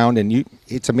walk around, and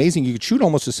it's amazing. You could shoot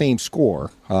almost the same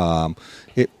score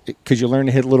because you learn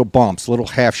to hit little bumps, little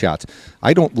half shots.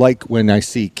 I don't like when I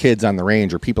see kids on the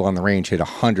range or people on the range hit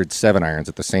 100 7-irons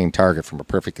at the same target from a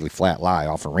perfectly flat lie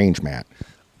off a range mat.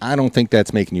 I don't think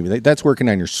that's making you – that's working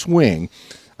on your swing.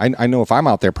 I know if I'm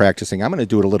out there practicing, I'm going to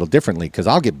do it a little differently because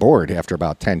I'll get bored after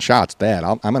about 10 shots.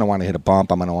 I'm going to want to hit a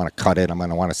bump. I'm going to want to cut it. I'm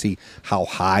going to want to see how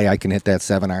high I can hit that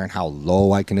 7-iron, how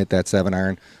low I can hit that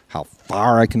 7-iron, how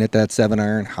far I can hit that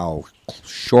 7-iron, how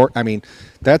short. I mean,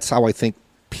 that's how I think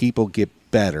people get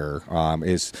better,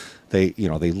 is they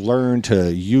learn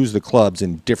to use the clubs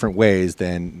in different ways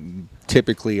than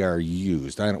typically are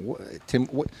used. Tim,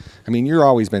 you've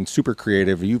always been super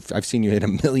creative. I've seen you hit a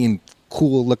million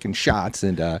cool looking shots,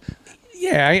 and yeah,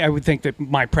 Yeah, I would think that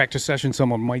my practice session,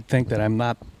 someone might think that I'm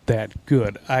not that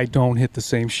good. I don't hit the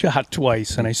same shot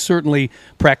twice, and I certainly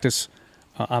practice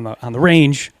on the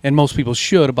range, and most people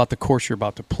should, about the course you're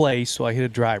about to play. So I hit a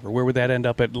driver. Where would that end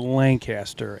up? At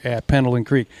Lancaster, at Pendleton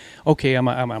Creek. Okay,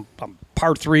 I'm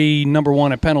par 3, number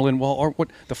 1 at Pendleton. Well, or what?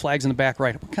 The flag's in the back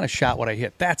right. What kind of shot would I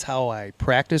hit? That's how I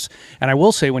practice. And I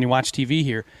will say, when you watch TV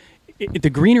here,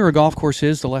 the greener a golf course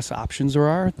is, the less options there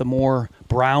are. The more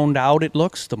browned out it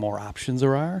looks, the more options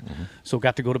there are. Mm-hmm. So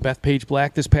got to go to Bethpage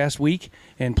Black this past week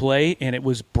and play, and it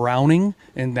was browning,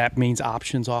 and that means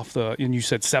options off the, and you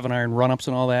said 7-iron run-ups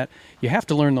and all that. You have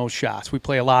to learn those shots. We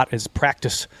play a lot as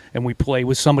practice, and we play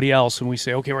with somebody else, and we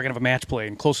say, okay, we're going to have a match play,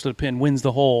 and close to the pin wins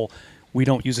the hole. We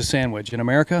don't use a sandwich. In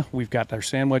America, we've got our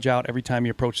sandwich out every time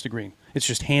you approach the green. It's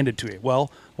just handed to you.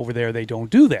 Well, over there, they don't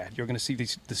do that. You're going to see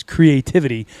this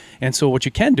creativity. And so what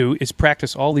you can do is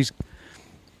practice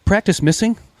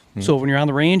missing. Mm-hmm. So when you're on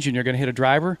the range and you're going to hit a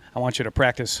driver, I want you to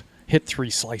practice hit 3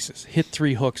 slices, hit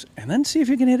 3 hooks, and then see if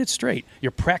you can hit it straight.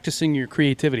 You're practicing your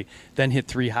creativity. Then hit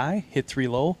 3 high, hit 3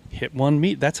 low, hit 1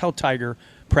 meet. That's how Tiger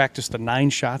practiced the 9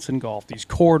 shots in golf, these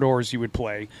corridors he would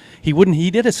play.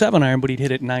 He did a 7-iron, but he'd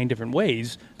hit it 9 different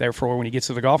ways. Therefore, when he gets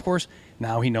to the golf course,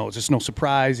 now he knows. It's no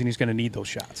surprise, and he's going to need those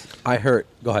shots. I heard.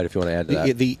 Go ahead if you want to add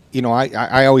to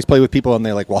that. I always play with people, and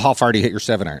they're like, well, how far do you hit your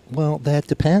 7-iron? Well, that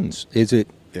depends.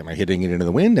 Am I hitting it into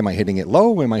the wind? Am I hitting it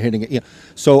low? Am I hitting it?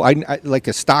 So I like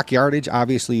a stock yardage,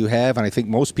 obviously you have, and I think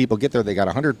most people get there, they got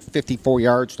 154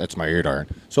 yards. That's my 8-iron.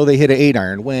 So they hit an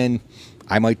 8-iron when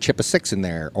I might chip a 6 in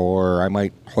there, or I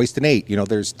might hoist an 8.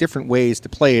 There's different ways to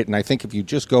play it, and I think if you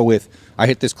just go with, I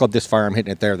hit this club this far, I'm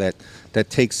hitting it there,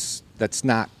 that's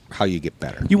not how you get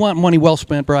better. You want money well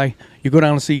spent, Bri? You go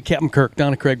down and see Captain Kirk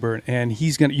down at Craigburn, and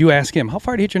you ask him, how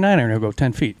far do you hit your 9-iron? He'll go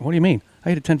 10 feet. What do you mean? I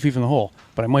hit it 10 feet from the hole,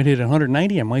 but I might hit it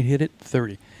 190, I might hit it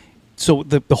 30. So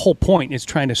the whole point is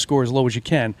trying to score as low as you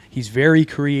can. He's very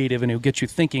creative, and he'll get you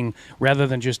thinking rather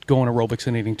than just going aerobics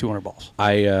and hitting 200 balls.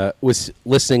 I was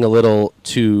listening a little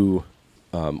to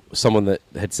someone that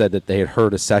had said that they had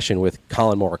heard a session with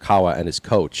Colin Morikawa and his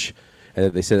coach, and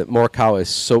that they said that Morikawa is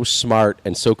so smart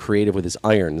and so creative with his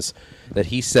irons that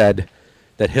he said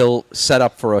that he'll set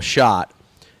up for a shot,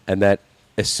 and that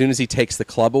as soon as he takes the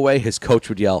club away, his coach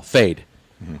would yell, fade.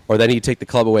 Mm-hmm. Or then he'd take the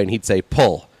club away and he'd say,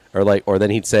 pull. Or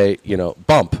then he'd say,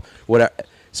 bump, whatever.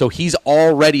 So he's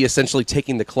already essentially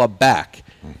taking the club back,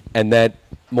 and then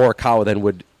Morikawa then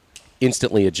would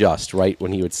instantly adjust, right,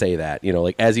 when he would say that.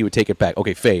 As he would take it back,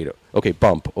 okay, fade, okay,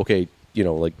 bump, okay,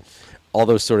 all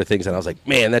those sort of things. And I was like,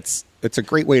 man, it's a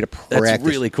great way to practice. That's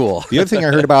really cool. The other thing I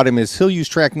heard about him is he'll use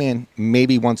TrackMan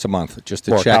maybe once a month just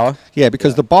to Morikawa? check. Yeah,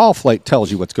 because the ball flight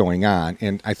tells you what's going on,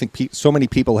 and I think so many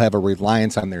people have a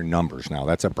reliance on their numbers now.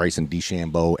 That's a Bryson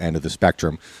DeChambeau end of the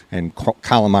spectrum, and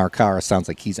Colin Morikawa sounds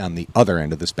like he's on the other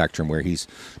end of the spectrum where he's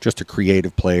just a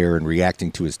creative player and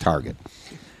reacting to his target.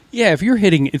 Yeah, if you're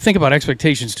think about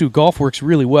expectations too. Golf works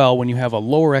really well when you have a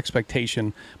lower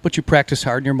expectation, but you practice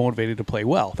hard and you're motivated to play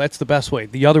well. That's the best way.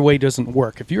 The other way doesn't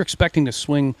work. If you're expecting to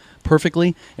swing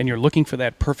perfectly and you're looking for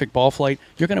that perfect ball flight,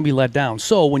 you're going to be let down.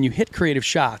 So when you hit creative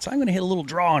shots, I'm going to hit a little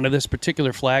draw into this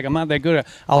particular flag. I'm not that good at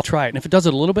it. I'll try it. And if it does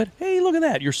it a little bit, hey, look at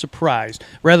that. You're surprised.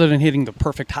 Rather than hitting the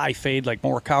perfect high fade like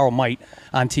Morikawa might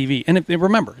on TV. And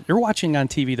remember, you're watching on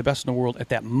TV the best in the world at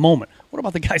that moment. What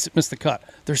about the guys that missed the cut?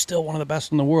 They're still one of the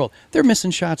best in the world. They're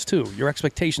missing shots too. Your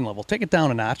expectation level. Take it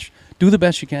down a notch. Do the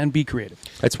best you can. Be creative.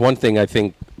 That's one thing I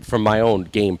think from my own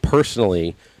game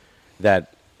personally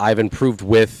that I've improved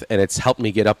with, and it's helped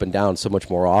me get up and down so much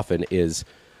more often, is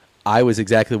I was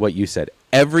exactly what you said.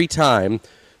 Every time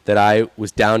that I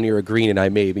was down near a green and I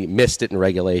maybe missed it in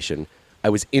regulation, I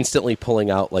was instantly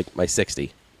pulling out like my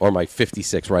 60 or my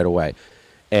 56 right away.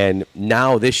 And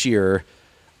now this year,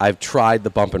 I've tried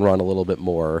the bump and run a little bit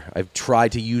more. I've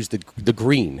tried to use the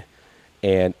green.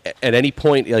 And at any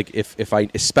point, like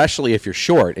especially if you're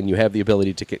short and you have the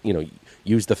ability to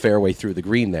use the fairway through the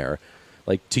green there,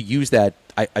 like to use that,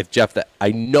 Jeff, that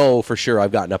I know for sure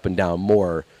I've gotten up and down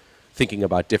more thinking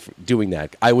about doing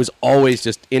that. I was always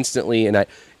just instantly, and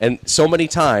so many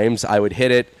times I would hit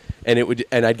it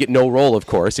and I'd get no roll, of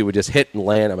course. It would just hit and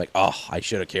land. I'm like, oh, I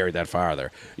should have carried that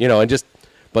farther,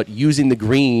 but using the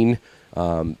green.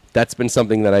 That's been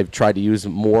something that I've tried to use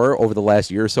more over the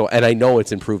last year or so, and I know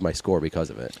it's improved my score because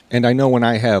of it. And I know when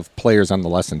I have players on the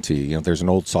lesson tee, there's an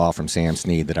old saw from Sam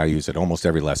Snead that I use at almost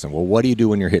every lesson. Well, what do you do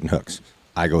when you're hitting hooks?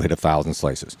 I go hit 1,000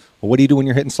 slices. Well, what do you do when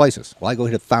you're hitting slices? Well, I go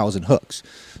hit 1,000 hooks.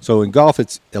 So in golf,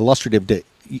 it's illustrative to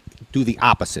do the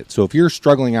opposite. So if you're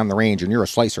struggling on the range and you're a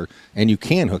slicer and you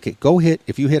can hook it, go hit.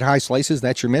 If you hit high slices,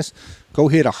 that's your miss. Go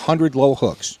hit 100 low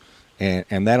hooks.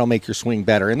 and that'll make your swing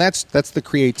better. And that's the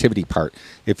creativity part.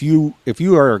 If you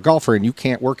are a golfer and you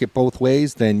can't work it both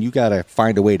ways, then you got to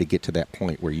find a way to get to that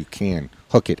point where you can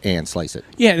hook it and slice it.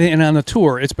 Yeah, and on the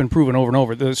tour, it's been proven over and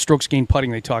over. The strokes gained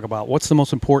putting they talk about. What's the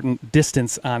most important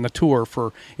distance on the tour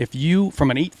for if you,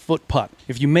 from an 8-foot putt,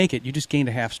 if you make it, you just gained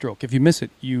a half stroke. If you miss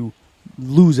it, you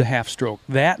lose a half stroke.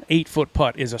 That 8-foot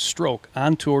putt is a stroke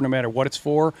on tour no matter what it's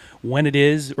for, when it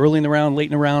is, early in the round, late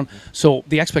in the round. So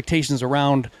the expectations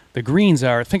around the greens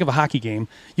are, think of a hockey game.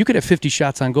 You could have 50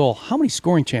 shots on goal. How many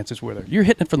scoring chances were there? You're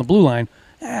hitting it from the blue line.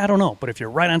 I don't know, but if you're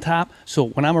right on top, so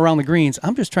when I'm around the greens,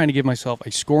 I'm just trying to give myself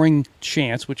a scoring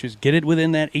chance, which is get it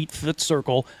within that 8-foot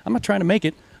circle. I'm not trying to make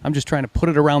it. I'm just trying to put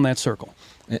it around that circle.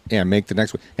 Yeah, make the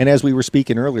next one. And as we were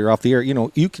speaking earlier off the air,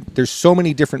 there's so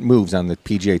many different moves on the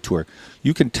PGA Tour.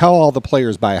 You can tell all the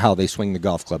players by how they swing the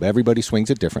golf club. Everybody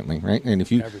swings it differently, right? And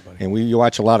you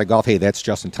watch a lot of golf, hey, that's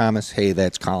Justin Thomas, hey,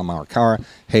 that's Colin Morikawa,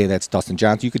 hey, that's Dustin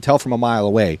Johnson. You can tell from a mile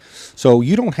away. So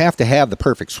you don't have to have the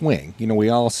perfect swing. We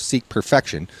all seek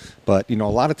perfection, but a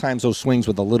lot of times those swings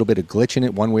with a little bit of glitch in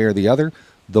it, one way or the other,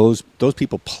 those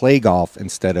people play golf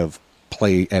instead of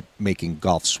play at making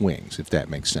golf swings, if that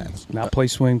makes sense. Not play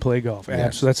swing, play golf.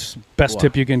 Yes. So that's the best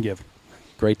tip you can give.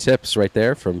 Great tips right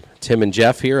there from Tim and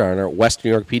Jeff here on our West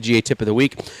New York PGA Tip of the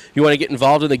Week. If you want to get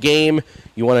involved in the game,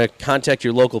 you want to contact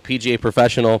your local PGA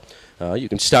professional, you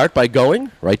can start by going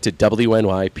right to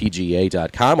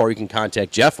WNYPGA.com, or you can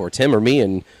contact Jeff or Tim or me,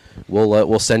 and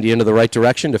we'll send you into the right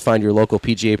direction to find your local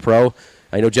PGA pro.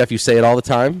 I know, Jeff, you say it all the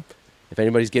time. If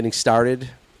anybody's getting started,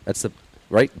 that's the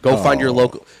right. Go find your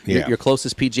local, your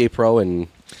closest PGA pro, and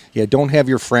don't have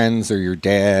your friends or your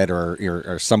dad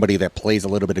or somebody that plays a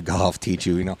little bit of golf teach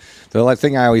you. The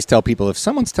thing I always tell people: if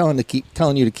someone's telling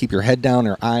you to keep your head down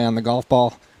or eye on the golf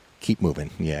ball, keep moving.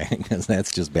 Yeah, because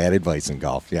that's just bad advice in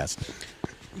golf. Yes.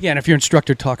 Yeah, and if your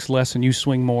instructor talks less and you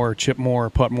swing more, chip more,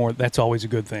 putt more, that's always a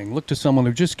good thing. Look to someone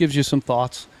who just gives you some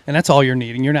thoughts, and that's all you're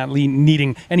needing. You're not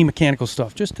needing any mechanical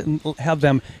stuff. Just have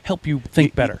them help you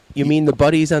think better. You mean the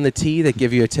buddies on the tee that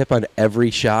give you a tip on every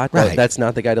shot? Right. That's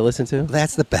not the guy to listen to?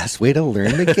 That's the best way to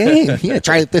learn the game. Yeah,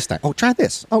 try it this time. Oh, try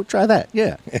this. Oh, try that.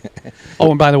 Yeah. Oh,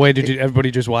 and by the way, did everybody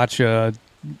just watch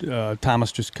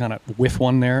Thomas just kind of whiff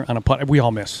one there on a putt? We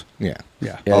all miss. Yeah.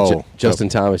 Justin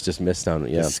Thomas just missed on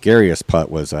it. Yeah. The scariest putt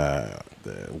was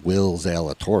Will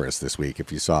Zalatoris this week.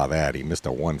 If you saw that, he missed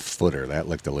a 1-footer. That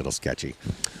looked a little sketchy.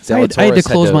 I had to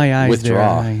close my eyes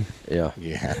withdraw. Yeah.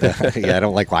 I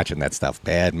don't like watching that stuff.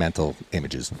 Bad mental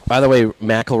images. By the way,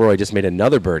 McIlroy just made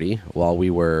another birdie while we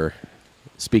were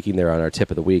speaking there on our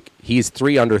tip of the week. He's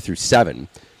 3 under through 7.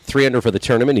 3 under for the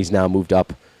tournament. He's now moved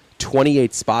up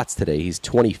 28 spots today. He's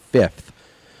 25th.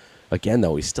 Again,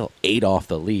 though, he's still 8 off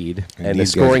the lead, and the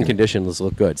scoring conditions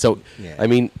look good. So, I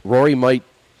mean, Rory might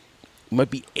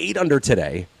be 8 under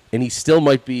today, and he still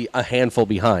might be a handful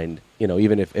behind,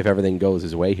 even if everything goes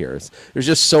his way here. There's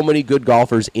just so many good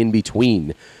golfers in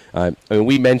between.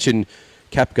 We mentioned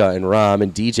Koepka and Rahm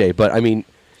and DJ, but,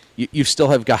 you still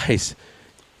have guys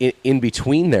in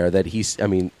between there that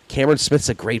Cameron Smith's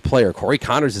a great player. Corey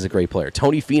Connors is a great player.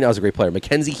 Tony Finau's a great player.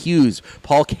 Mackenzie Hughes,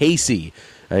 Paul Casey,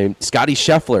 Scotty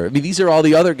Scheffler. These are all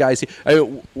the other guys.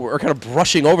 We're kind of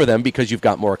brushing over them because you've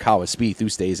got Morikawa, Spieth, who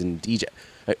stays in DJ.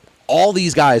 All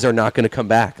these guys are not going to come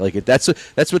back. That's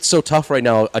what's so tough right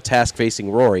now. A task facing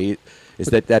Rory is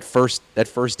that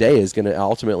first day is going to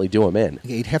ultimately do him in.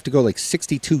 Yeah, he'd have to go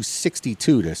 62-62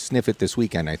 to sniff it this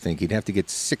weekend, I think. He'd have to get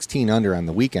 16 under on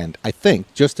the weekend, I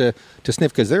think, just to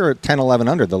sniff, because they're 10-11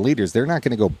 under, the leaders. They're not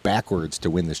going to go backwards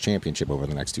to win this championship over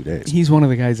the next 2 days. He's one of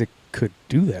the guys that could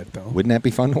do that, though. Wouldn't that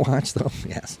be fun to watch, though?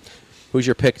 Yes. Who's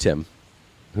your pick, Tim?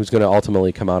 Who's going to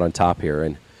ultimately come out on top here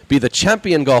and be the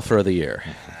champion golfer of the year?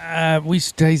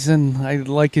 Tyson. I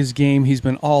like his game. He's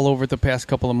been all over it the past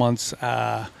couple of months.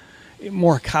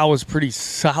 Morikawa's pretty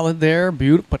solid there,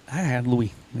 beautiful, but I had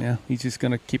Louis. Yeah, he's just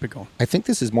going to keep it going. I think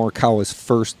this is Morikawa's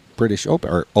first British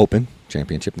Open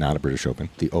championship, not a British Open,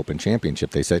 the Open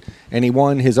Championship, they said. And he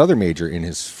won his other major in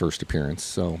his first appearance,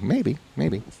 so maybe.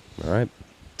 All right.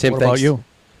 Tim, what about you?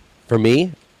 For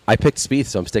me, I picked Spieth,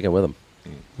 so I'm sticking with him.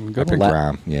 Good pick.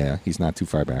 Rahm. Yeah, he's not too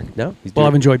far back. No.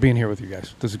 I've enjoyed being here with you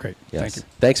guys. This is great. Yes. Thank you.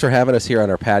 Thanks for having us here on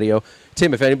our patio.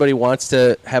 Tim, if anybody wants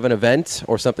to have an event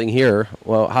or something here,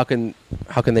 well, how can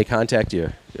they contact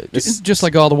you? Just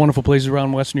like all the wonderful places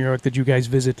around West New York that you guys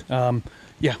visit.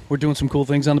 We're doing some cool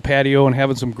things on the patio and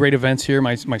having some great events here.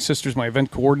 My sister's my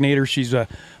event coordinator. She's been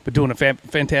doing a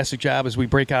fantastic job as we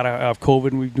break out of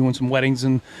COVID. We're doing some weddings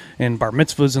and bar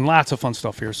mitzvahs and lots of fun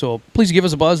stuff here. So please give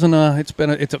us a buzz. And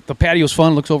the patio's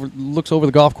fun. Looks over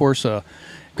the golf course.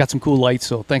 Got some cool lights.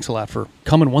 So thanks a lot for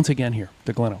coming once again here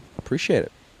to Gleno. Appreciate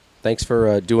it. Thanks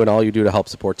for doing all you do to help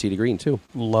support Tee to Green, too.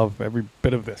 Love every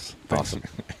bit of this. Thanks. Awesome.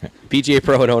 PGA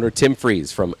Pro and owner Tim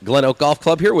Freeze from Glen Oak Golf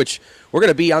Club here, which we're going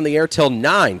to be on the air till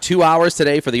 9, 2 hours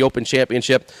today for the Open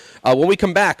Championship. When we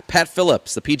come back, Pat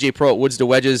Phillips, the PGA Pro at Woods to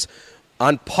Wedges,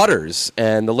 on putters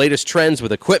and the latest trends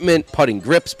with equipment, putting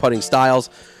grips, putting styles.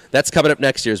 That's coming up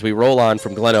next year as we roll on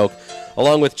from Glen Oak.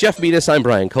 Along with Jeff Meadis, I'm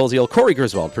Brian Koziel, Corey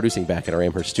Griswold producing back in our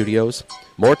Amherst studios.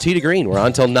 More Tee to Green. We're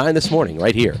on till 9 this morning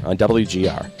right here on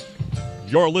WGR.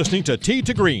 You're listening to Tee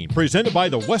to Green, presented by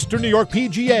the Western New York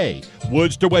PGA.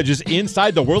 Woods to Wedges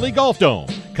inside the Whirly Golf Dome.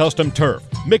 Custom Turf,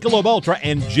 Michelob Ultra,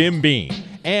 and Jim Beam.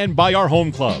 And by our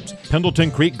home clubs,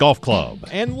 Pendleton Creek Golf Club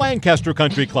and Lancaster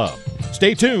Country Club.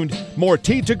 Stay tuned. More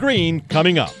Tee to Green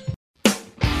coming up.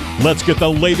 Let's get the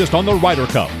latest on the Ryder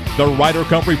Cup. The Ryder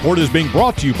Cup Report is being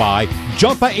brought to you by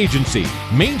Jumpa Agency,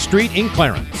 Main Street in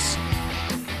Clarence.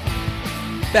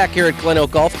 Back here at Glen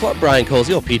Oak Golf Club, Brian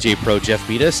Koziel, PGA Pro Jeff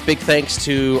Meadis. Big thanks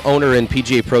to owner and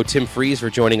PGA Pro Tim Freeze for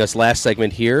joining us last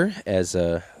segment here as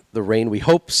the rain, we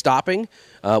hope, stopping.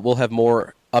 We'll have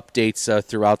more updates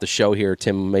throughout the show here.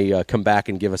 Tim may come back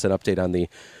and give us an update on the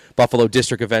Buffalo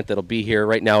District event that'll be here.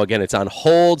 Right now, again, it's on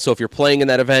hold, so if you're playing in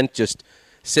that event, just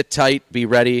sit tight, be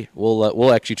ready.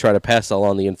 We'll actually try to pass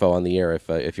along the info on the air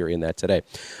if you're in that today.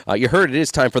 You heard it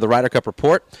is time for the Ryder Cup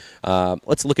report.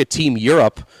 Let's look at Team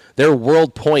Europe. Their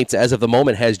world points as of the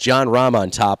moment has Jon Rahm on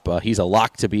top. He's a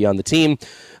lock to be on the team,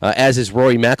 as is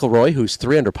Rory McIlroy, who's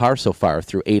 3 under par so far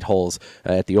through 8 holes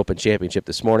at the Open Championship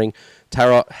this morning.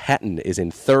 Tyrrell Hatton is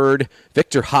in 3rd.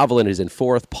 Viktor Hovland is in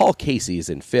 4th. Paul Casey is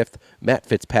in 5th. Matt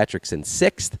Fitzpatrick's in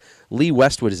 6th. Lee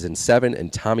Westwood is in 7th.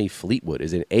 And Tommy Fleetwood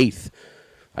is in 8th.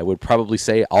 I would probably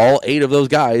say all 8 of those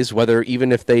guys, whether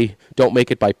even if they don't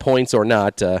make it by points or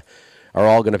not, are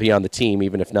all going to be on the team.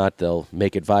 Even if not, they'll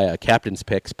make it via captain's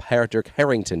picks. Patrick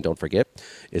Harrington, don't forget,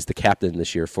 is the captain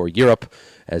this year for Europe,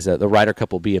 as the Ryder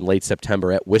Cup will be in late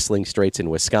September at Whistling Straits in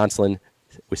Wisconsin.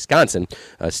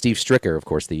 Steve Stricker, of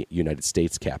course, the United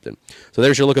States captain. So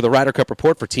there's your look at the Ryder Cup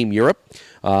report for Team Europe.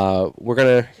 We're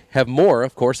going to have more,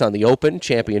 of course, on the Open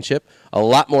Championship. A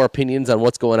lot more opinions on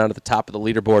what's going on at the top of the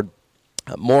leaderboard.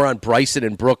 More on Bryson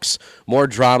and Brooks, more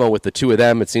drama with the two of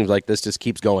them. It seems like this just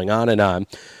keeps going on and on.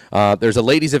 There's a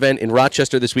ladies' event in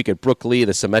Rochester this week at Brook Lee,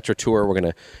 the Symetra Tour. We're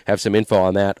going to have some info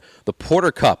on that. The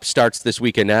Porter Cup starts this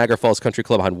week at Niagara Falls Country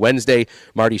Club on Wednesday.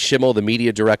 Marty Schimmel, the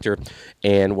media director,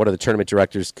 and one of the tournament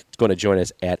directors, is going to join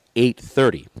us at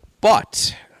 8:30.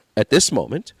 But at this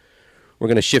moment, we're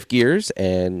going to shift gears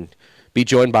and be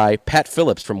joined by Pat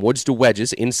Phillips from Woods to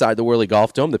Wedges inside the Whirly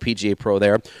Golf Dome, the PGA Pro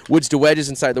there. Woods to Wedges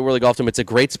inside the Whirly Golf Dome. It's a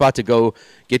great spot to go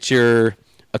get your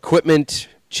equipment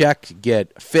checked,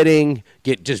 get fitting,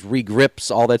 get just re-grips,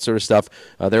 all that sort of stuff.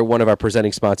 They're one of our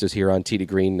presenting sponsors here on Tee to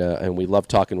Green, and we love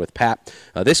talking with Pat.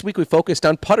 This week we focused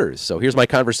on putters. So here's my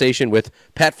conversation with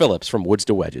Pat Phillips from Woods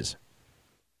to Wedges.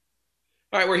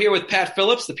 All right, we're here with Pat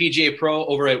Phillips, the PGA Pro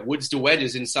over at Woods to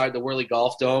Wedges inside the Whirly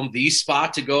Golf Dome, the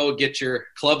spot to go get your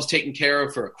clubs taken care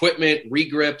of for equipment,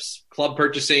 re-grips, club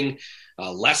purchasing,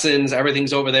 lessons,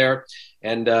 everything's over there.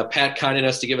 And Pat kind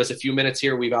enough to give us a few minutes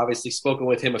here. We've obviously spoken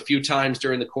with him a few times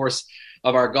during the course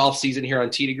of our golf season here on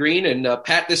Tee to Green. And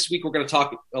Pat, this week we're going to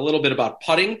talk a little bit about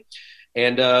putting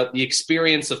and the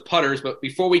experience of putters. But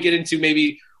before we get into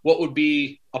maybe what would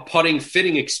be a putting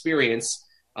fitting experience,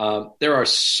 there are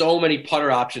so many putter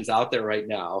options out there right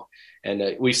now,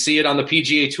 and we see it on the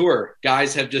PGA Tour.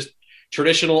 Guys have just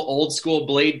traditional old-school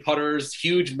blade putters,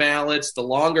 huge mallets, the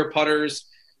longer putters.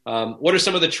 What are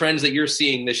some of the trends that you're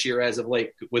seeing this year as of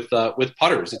late with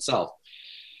putters itself?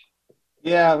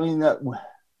 Yeah, I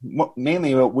mean,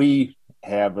 mainly what we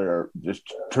have are just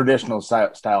traditional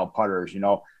style putters,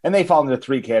 and they fall into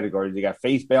 3 categories. You got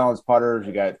face balance putters,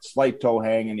 you got slight toe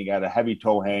hang, and you got a heavy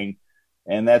toe hang.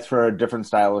 And that's for a different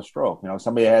style of stroke.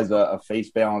 Somebody that has a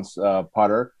face balance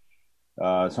putter,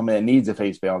 somebody that needs a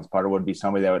face balance putter would be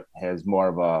somebody that has more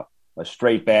of a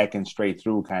straight back and straight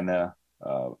through kind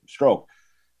of stroke.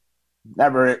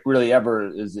 Never really ever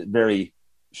is it very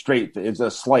straight. It's a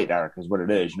slight arc is what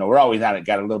it is. We're always on it,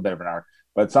 got a little bit of an arc,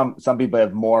 but some people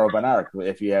have more of an arc.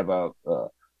 If you have a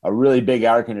really big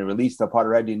arc and you release the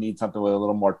putter head, you need something with a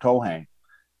little more toe hang.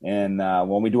 And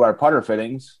when we do our putter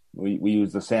fittings, we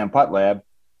use the Sam Putt Lab,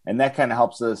 and that kind of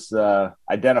helps us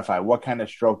identify what kind of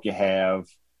stroke you have,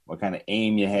 what kind of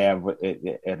aim you have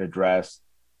at address.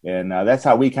 And that's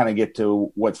how we kind of get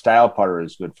to what style putter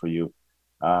is good for you.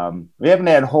 We haven't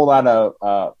had a whole lot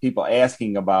of people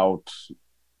asking about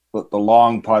the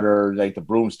long putter, like the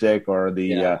broomstick or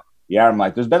the arm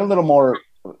lock. There's been a little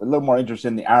more interest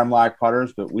in the arm lock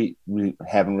putters, but we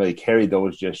haven't really carried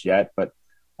those just yet. But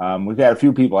we've had a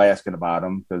few people asking about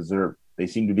them because they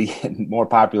seem to be getting more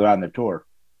popular on the tour.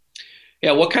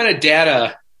 Yeah, what kind of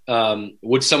data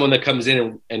would someone that comes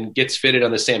in and gets fitted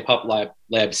on the Sam Pup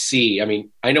Lab see? I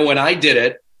mean, I know when I did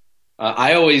it,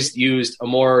 I always used a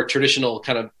more traditional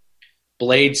kind of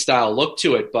blade style look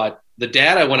to it, but the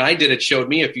data when I did it showed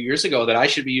me a few years ago that I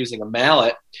should be using a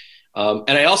mallet. And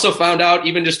I also found out,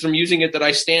 even just from using it, that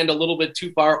I stand a little bit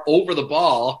too far over the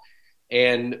ball.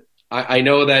 And I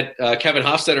know that Kevin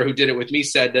Hofstetter, who did it with me,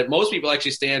 said that most people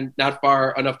actually stand not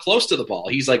far enough close to the ball.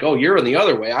 He's like, oh, you're in the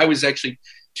other way. I was actually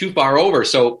too far over.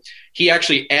 So he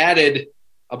actually added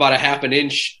about a half an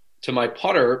inch to my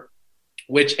putter,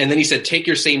 and then he said, take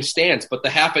your same stance. But the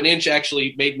half an inch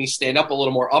actually made me stand up a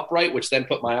little more upright, which then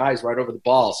put my eyes right over the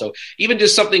ball. So even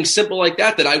just something simple like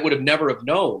that I would have never have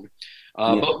known.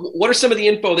 But what are some of the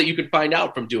info that you could find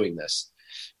out from doing this?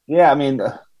 Yeah, I mean,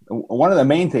 one of the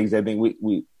main things I think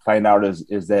we find out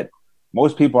is that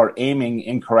most people are aiming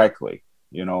incorrectly.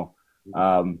 You know,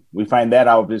 we find that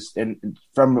out just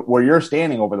from where you're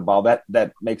standing over the ball.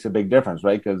 That makes a big difference,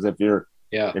 right? Because if you're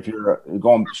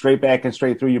going straight back and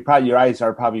straight through, your eyes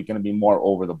are probably going to be more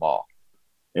over the ball.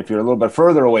 If you're a little bit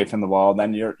further away from the ball,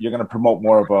 then you're going to promote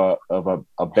more of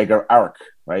a bigger arc,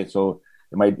 right? So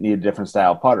you might need a different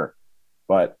style putter.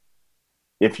 But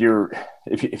if you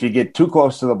get too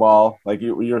close to the ball, like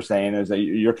you're saying, is that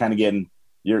you're kind of getting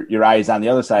your eyes on the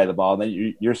other side of the ball,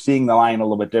 then you're seeing the line a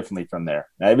little bit differently from there.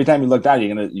 Now, every time you look down,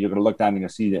 you're gonna look down and you're gonna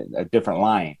see a different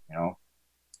line. You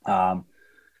know,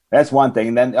 that's one thing.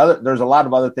 And then there's a lot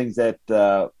of other things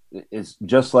that is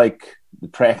just like the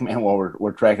TrackMan, where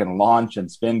we're tracking launch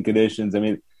and spin conditions. I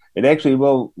mean, it actually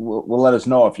will let us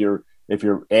know if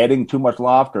you're adding too much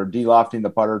loft or de-lofting the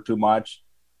putter too much.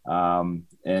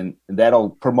 And that'll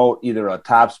promote either a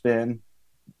top spin,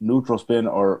 neutral spin,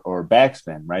 or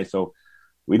backspin, right? So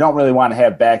we don't really want to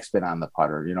have backspin on the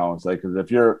putter. You know, it's like, cause if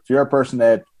you're a person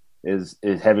that is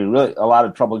having really a lot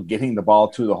of trouble getting the ball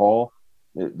to the hole,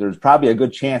 there's probably a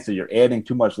good chance that you're adding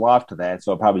too much loft to that.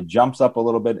 So it probably jumps up a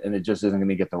little bit and it just isn't going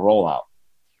to get the roll out.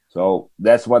 So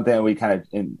that's one thing we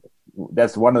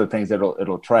that's one of the things that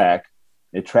it'll track.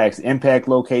 It tracks impact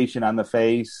location on the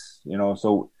face, you know,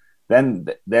 so then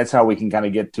that's how we can kind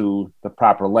of get to the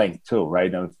proper length too,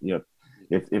 right?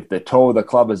 If the toe of the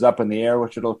club is up in the air,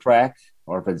 which it'll track,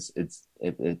 or if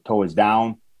the toe is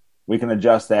down, we can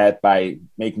adjust that by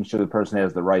making sure the person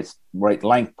has the right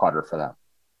length putter for them.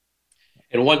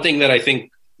 And one thing that I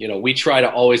think, you know, we try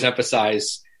to always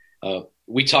emphasize,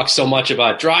 we talk so much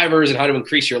about drivers and how to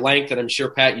increase your length, and I'm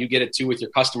sure, Pat, you get it too with your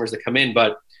customers that come in,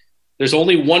 but there's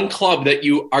only one club that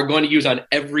you are going to use on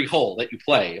every hole that you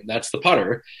play, and that's the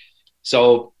putter.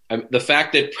 So the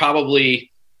fact that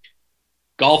probably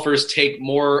golfers take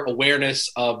more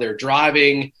awareness of their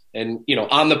driving and, you know,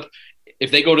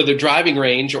 if they go to the driving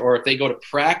range or if they go to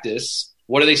practice,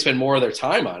 what do they spend more of their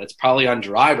time on? It's probably on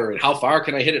driver and how far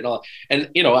can I hit it and all. And,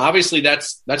 you know, obviously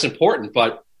that's important,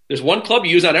 but there's one club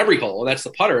you use on every hole, and that's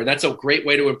the putter. And that's a great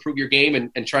way to improve your game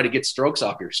and try to get strokes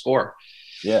off your score.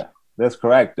 Yeah, that's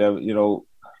correct. You know,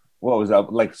 what was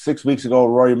that, like 6 weeks ago,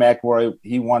 Rory McIlroy,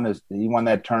 he won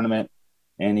that tournament,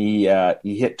 and he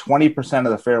hit 20%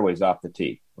 of the fairways off the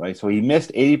tee, right? So he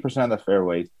missed 80% of the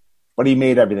fairways, but he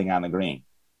made everything on the green.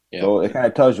 Yeah. So it kind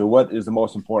of tells you what is the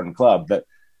most important club. That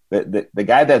the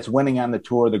guy that's winning on the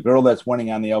tour, the girl that's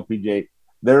winning on the LPGA,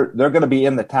 they're going to be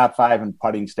in the top 5 in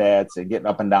putting stats and getting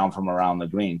up and down from around the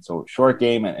green. So short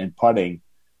game and putting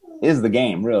is the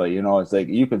game, really. You know, it's like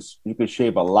you could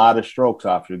shape a lot of strokes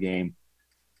off your game,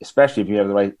 especially if you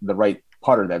have the right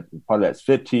putter that's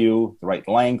fit to you, the right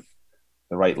length,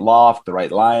 the right loft, the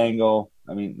right lie angle.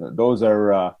 I mean, those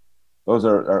are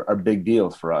big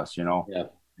deals for us, you know. Yeah.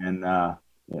 And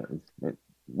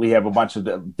we have a bunch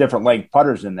of different length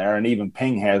putters in there, and even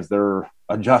Ping has their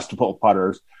adjustable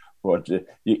putters, which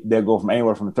they go from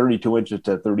anywhere from 32 inches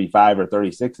to 35 or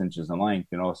 36 inches in length,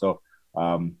 you know. So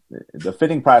the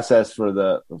fitting process for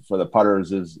the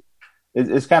putters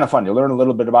is kind of fun. You learn a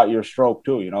little bit about your stroke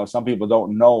too. You know, some people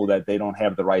don't know that they don't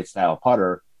have the right style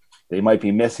putter. They might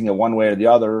be missing it one way or the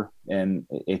other, and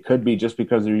it could be just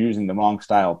because they're using the wrong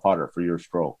style putter for your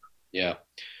stroke. Yeah.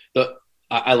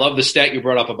 I love the stat you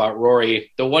brought up about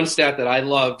Rory. The one stat that I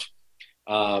loved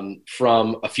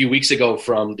from a few weeks ago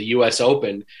from the U.S.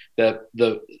 Open,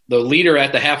 the leader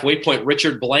at the halfway point,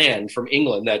 Richard Bland from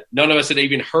England, that none of us had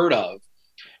even heard of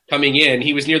coming in.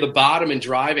 He was near the bottom and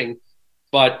driving,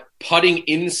 but putting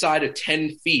inside of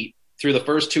 10 feet through the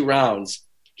first 2 rounds,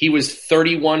 he was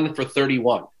 31 for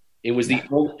 31. It was the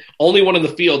only one in the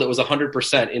field that was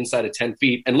 100% inside of 10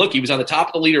 feet. And look, he was on the top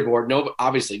of the leaderboard.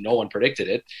 Obviously no one predicted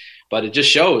it, but it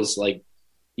just shows, like,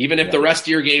 even if the rest of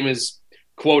your game is,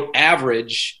 quote,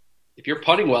 average, if you're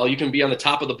putting well, you can be on the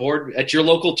top of the board at your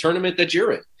local tournament that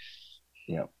you're in.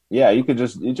 Yeah. You could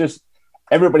just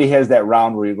everybody has that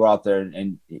round where you go out there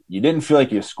and you didn't feel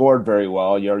like you scored very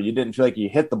well, you didn't feel like you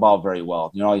hit the ball very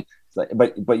well,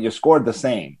 but you scored the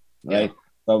same, right? Yeah.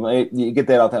 So you get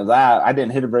that all the time. I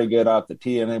didn't hit it very good off the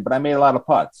tee, but I made a lot of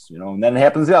putts, and then it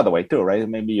happens the other way too, right?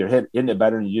 Maybe you're hitting it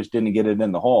better and you just didn't get it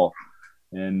in the hole,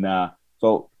 and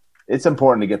so it's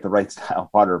important to get the right style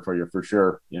putter for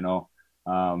sure,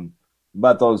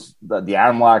 But the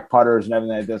arm lock putters and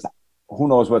everything like this, who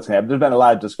knows what's going to happen. There's been a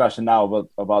lot of discussion now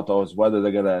about those, whether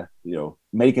they're going to,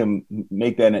 make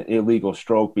that an illegal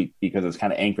stroke because it's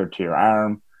kind of anchored to your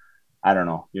arm. I don't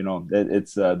know.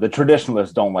 It's the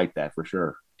traditionalists don't like that for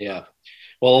sure. Yeah.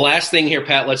 Well, the last thing here,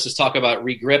 Pat, let's just talk about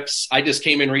regrips. I just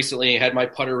came in recently and had my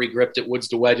putter regripped at Woods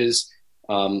to Wedges.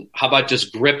 How about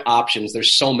just grip options?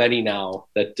 There's so many now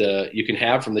that you can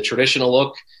have, from the traditional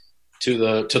look to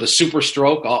the super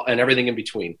stroke and everything in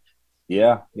between.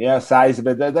 Yeah, size of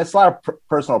it. That's a lot of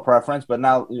personal preference, but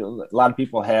now a lot of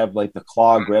people have like the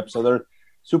claw grip. So their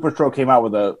Super Stroke came out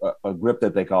with a grip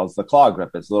that they call the claw grip.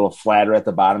 It's a little flatter at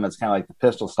the bottom. It's kind of like the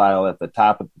pistol style at the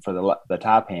top for the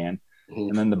top hand,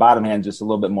 and then the bottom hand just a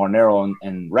little bit more narrow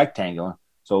and rectangular.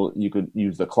 So you could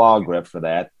use the claw grip for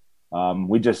that.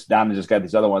 Dominic just got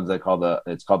these other ones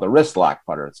it's called the wrist lock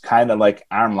putter. It's kind of like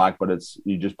arm lock, but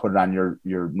you just put it on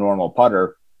your normal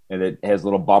putter, and it has a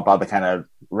little bump out that kind of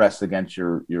rests against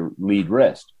your lead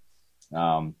wrist.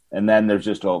 And then there's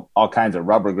just all kinds of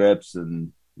rubber grips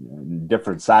and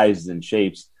different sizes and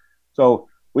shapes. So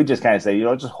we just kind of say,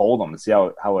 just hold them and see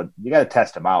how it, you got to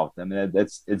test them out. I mean,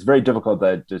 it's very difficult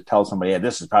to just tell somebody,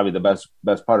 this is probably the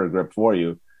best putter grip for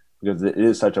you, because it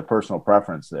is such a personal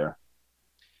preference there.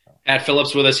 Pat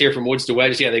Phillips with us here from Woods to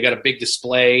Wedges. Yeah, they got a big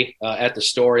display at the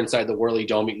store inside the Whirly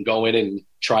Dome. You can go in and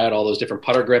try out all those different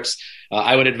putter grips.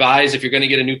 I would advise, if you're going to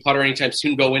get a new putter anytime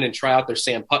soon, go in and try out their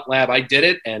Sam Putt Lab. I did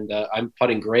it, and I'm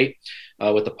putting great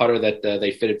with the putter that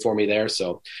they fitted for me there.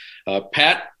 So,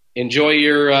 Pat, enjoy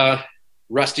your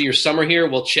rest of your summer here.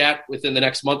 We'll chat within the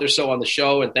next month or so on the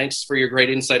show, and thanks for your great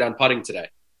insight on putting today.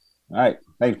 All right.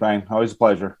 Thanks, Brian. Always a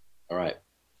pleasure. All right.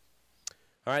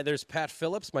 All right, there's Pat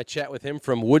Phillips, my chat with him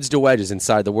from Woods to Wedges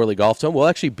inside the Whirly Golf Dome. We'll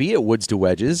actually be at Woods to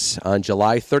Wedges on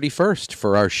July 31st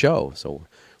for our show, so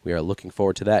we are looking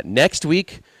forward to that. Next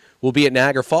week, we'll be at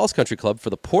Niagara Falls Country Club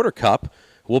for the Porter Cup.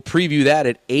 We'll preview that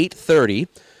at 8:30,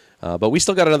 but we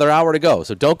still got another hour to go,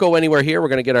 so don't go anywhere here. We're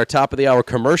going to get our top-of-the-hour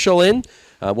commercial in.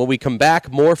 When we come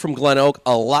back, more from Glen Oak,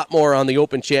 a lot more on the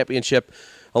Open Championship,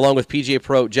 along with PGA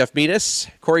Pro Jeff Meadis,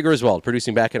 Corey Griswold,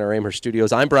 producing back in our Amherst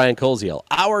studios. I'm Brian Koziel.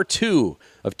 Hour 2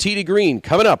 of Tee to Green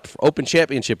coming up for Open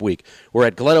Championship Week. We're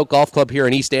at Glen Oak Golf Club here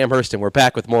in East Amherst, and we're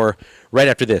back with more right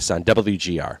after this on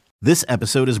WGR. This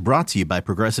episode is brought to you by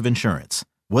Progressive Insurance.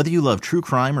 Whether you love true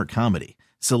crime or comedy,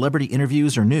 celebrity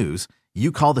interviews or news,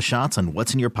 you call the shots on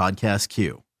what's in your podcast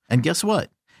queue. And guess what?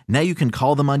 Now you can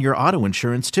call them on your auto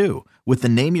insurance too, with the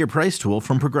Name Your Price tool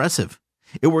from Progressive.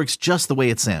 It works just the way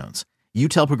it sounds. You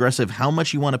tell Progressive how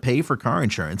much you want to pay for car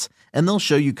insurance, and they'll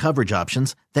show you coverage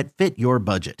options that fit your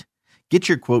budget. Get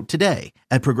your quote today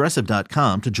at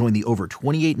Progressive.com to join the over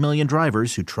 28 million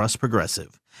drivers who trust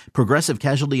Progressive. Progressive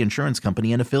Casualty Insurance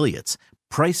Company and Affiliates.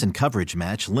 Price and coverage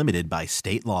match limited by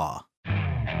state law.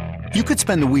 You could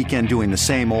spend the weekend doing the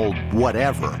same old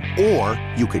whatever, or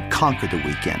you could conquer the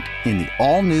weekend in the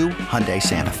all-new Hyundai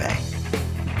Santa Fe.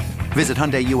 Visit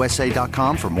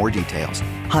HyundaiUSA.com for more details.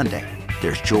 Hyundai.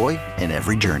 There's joy in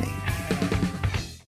every journey.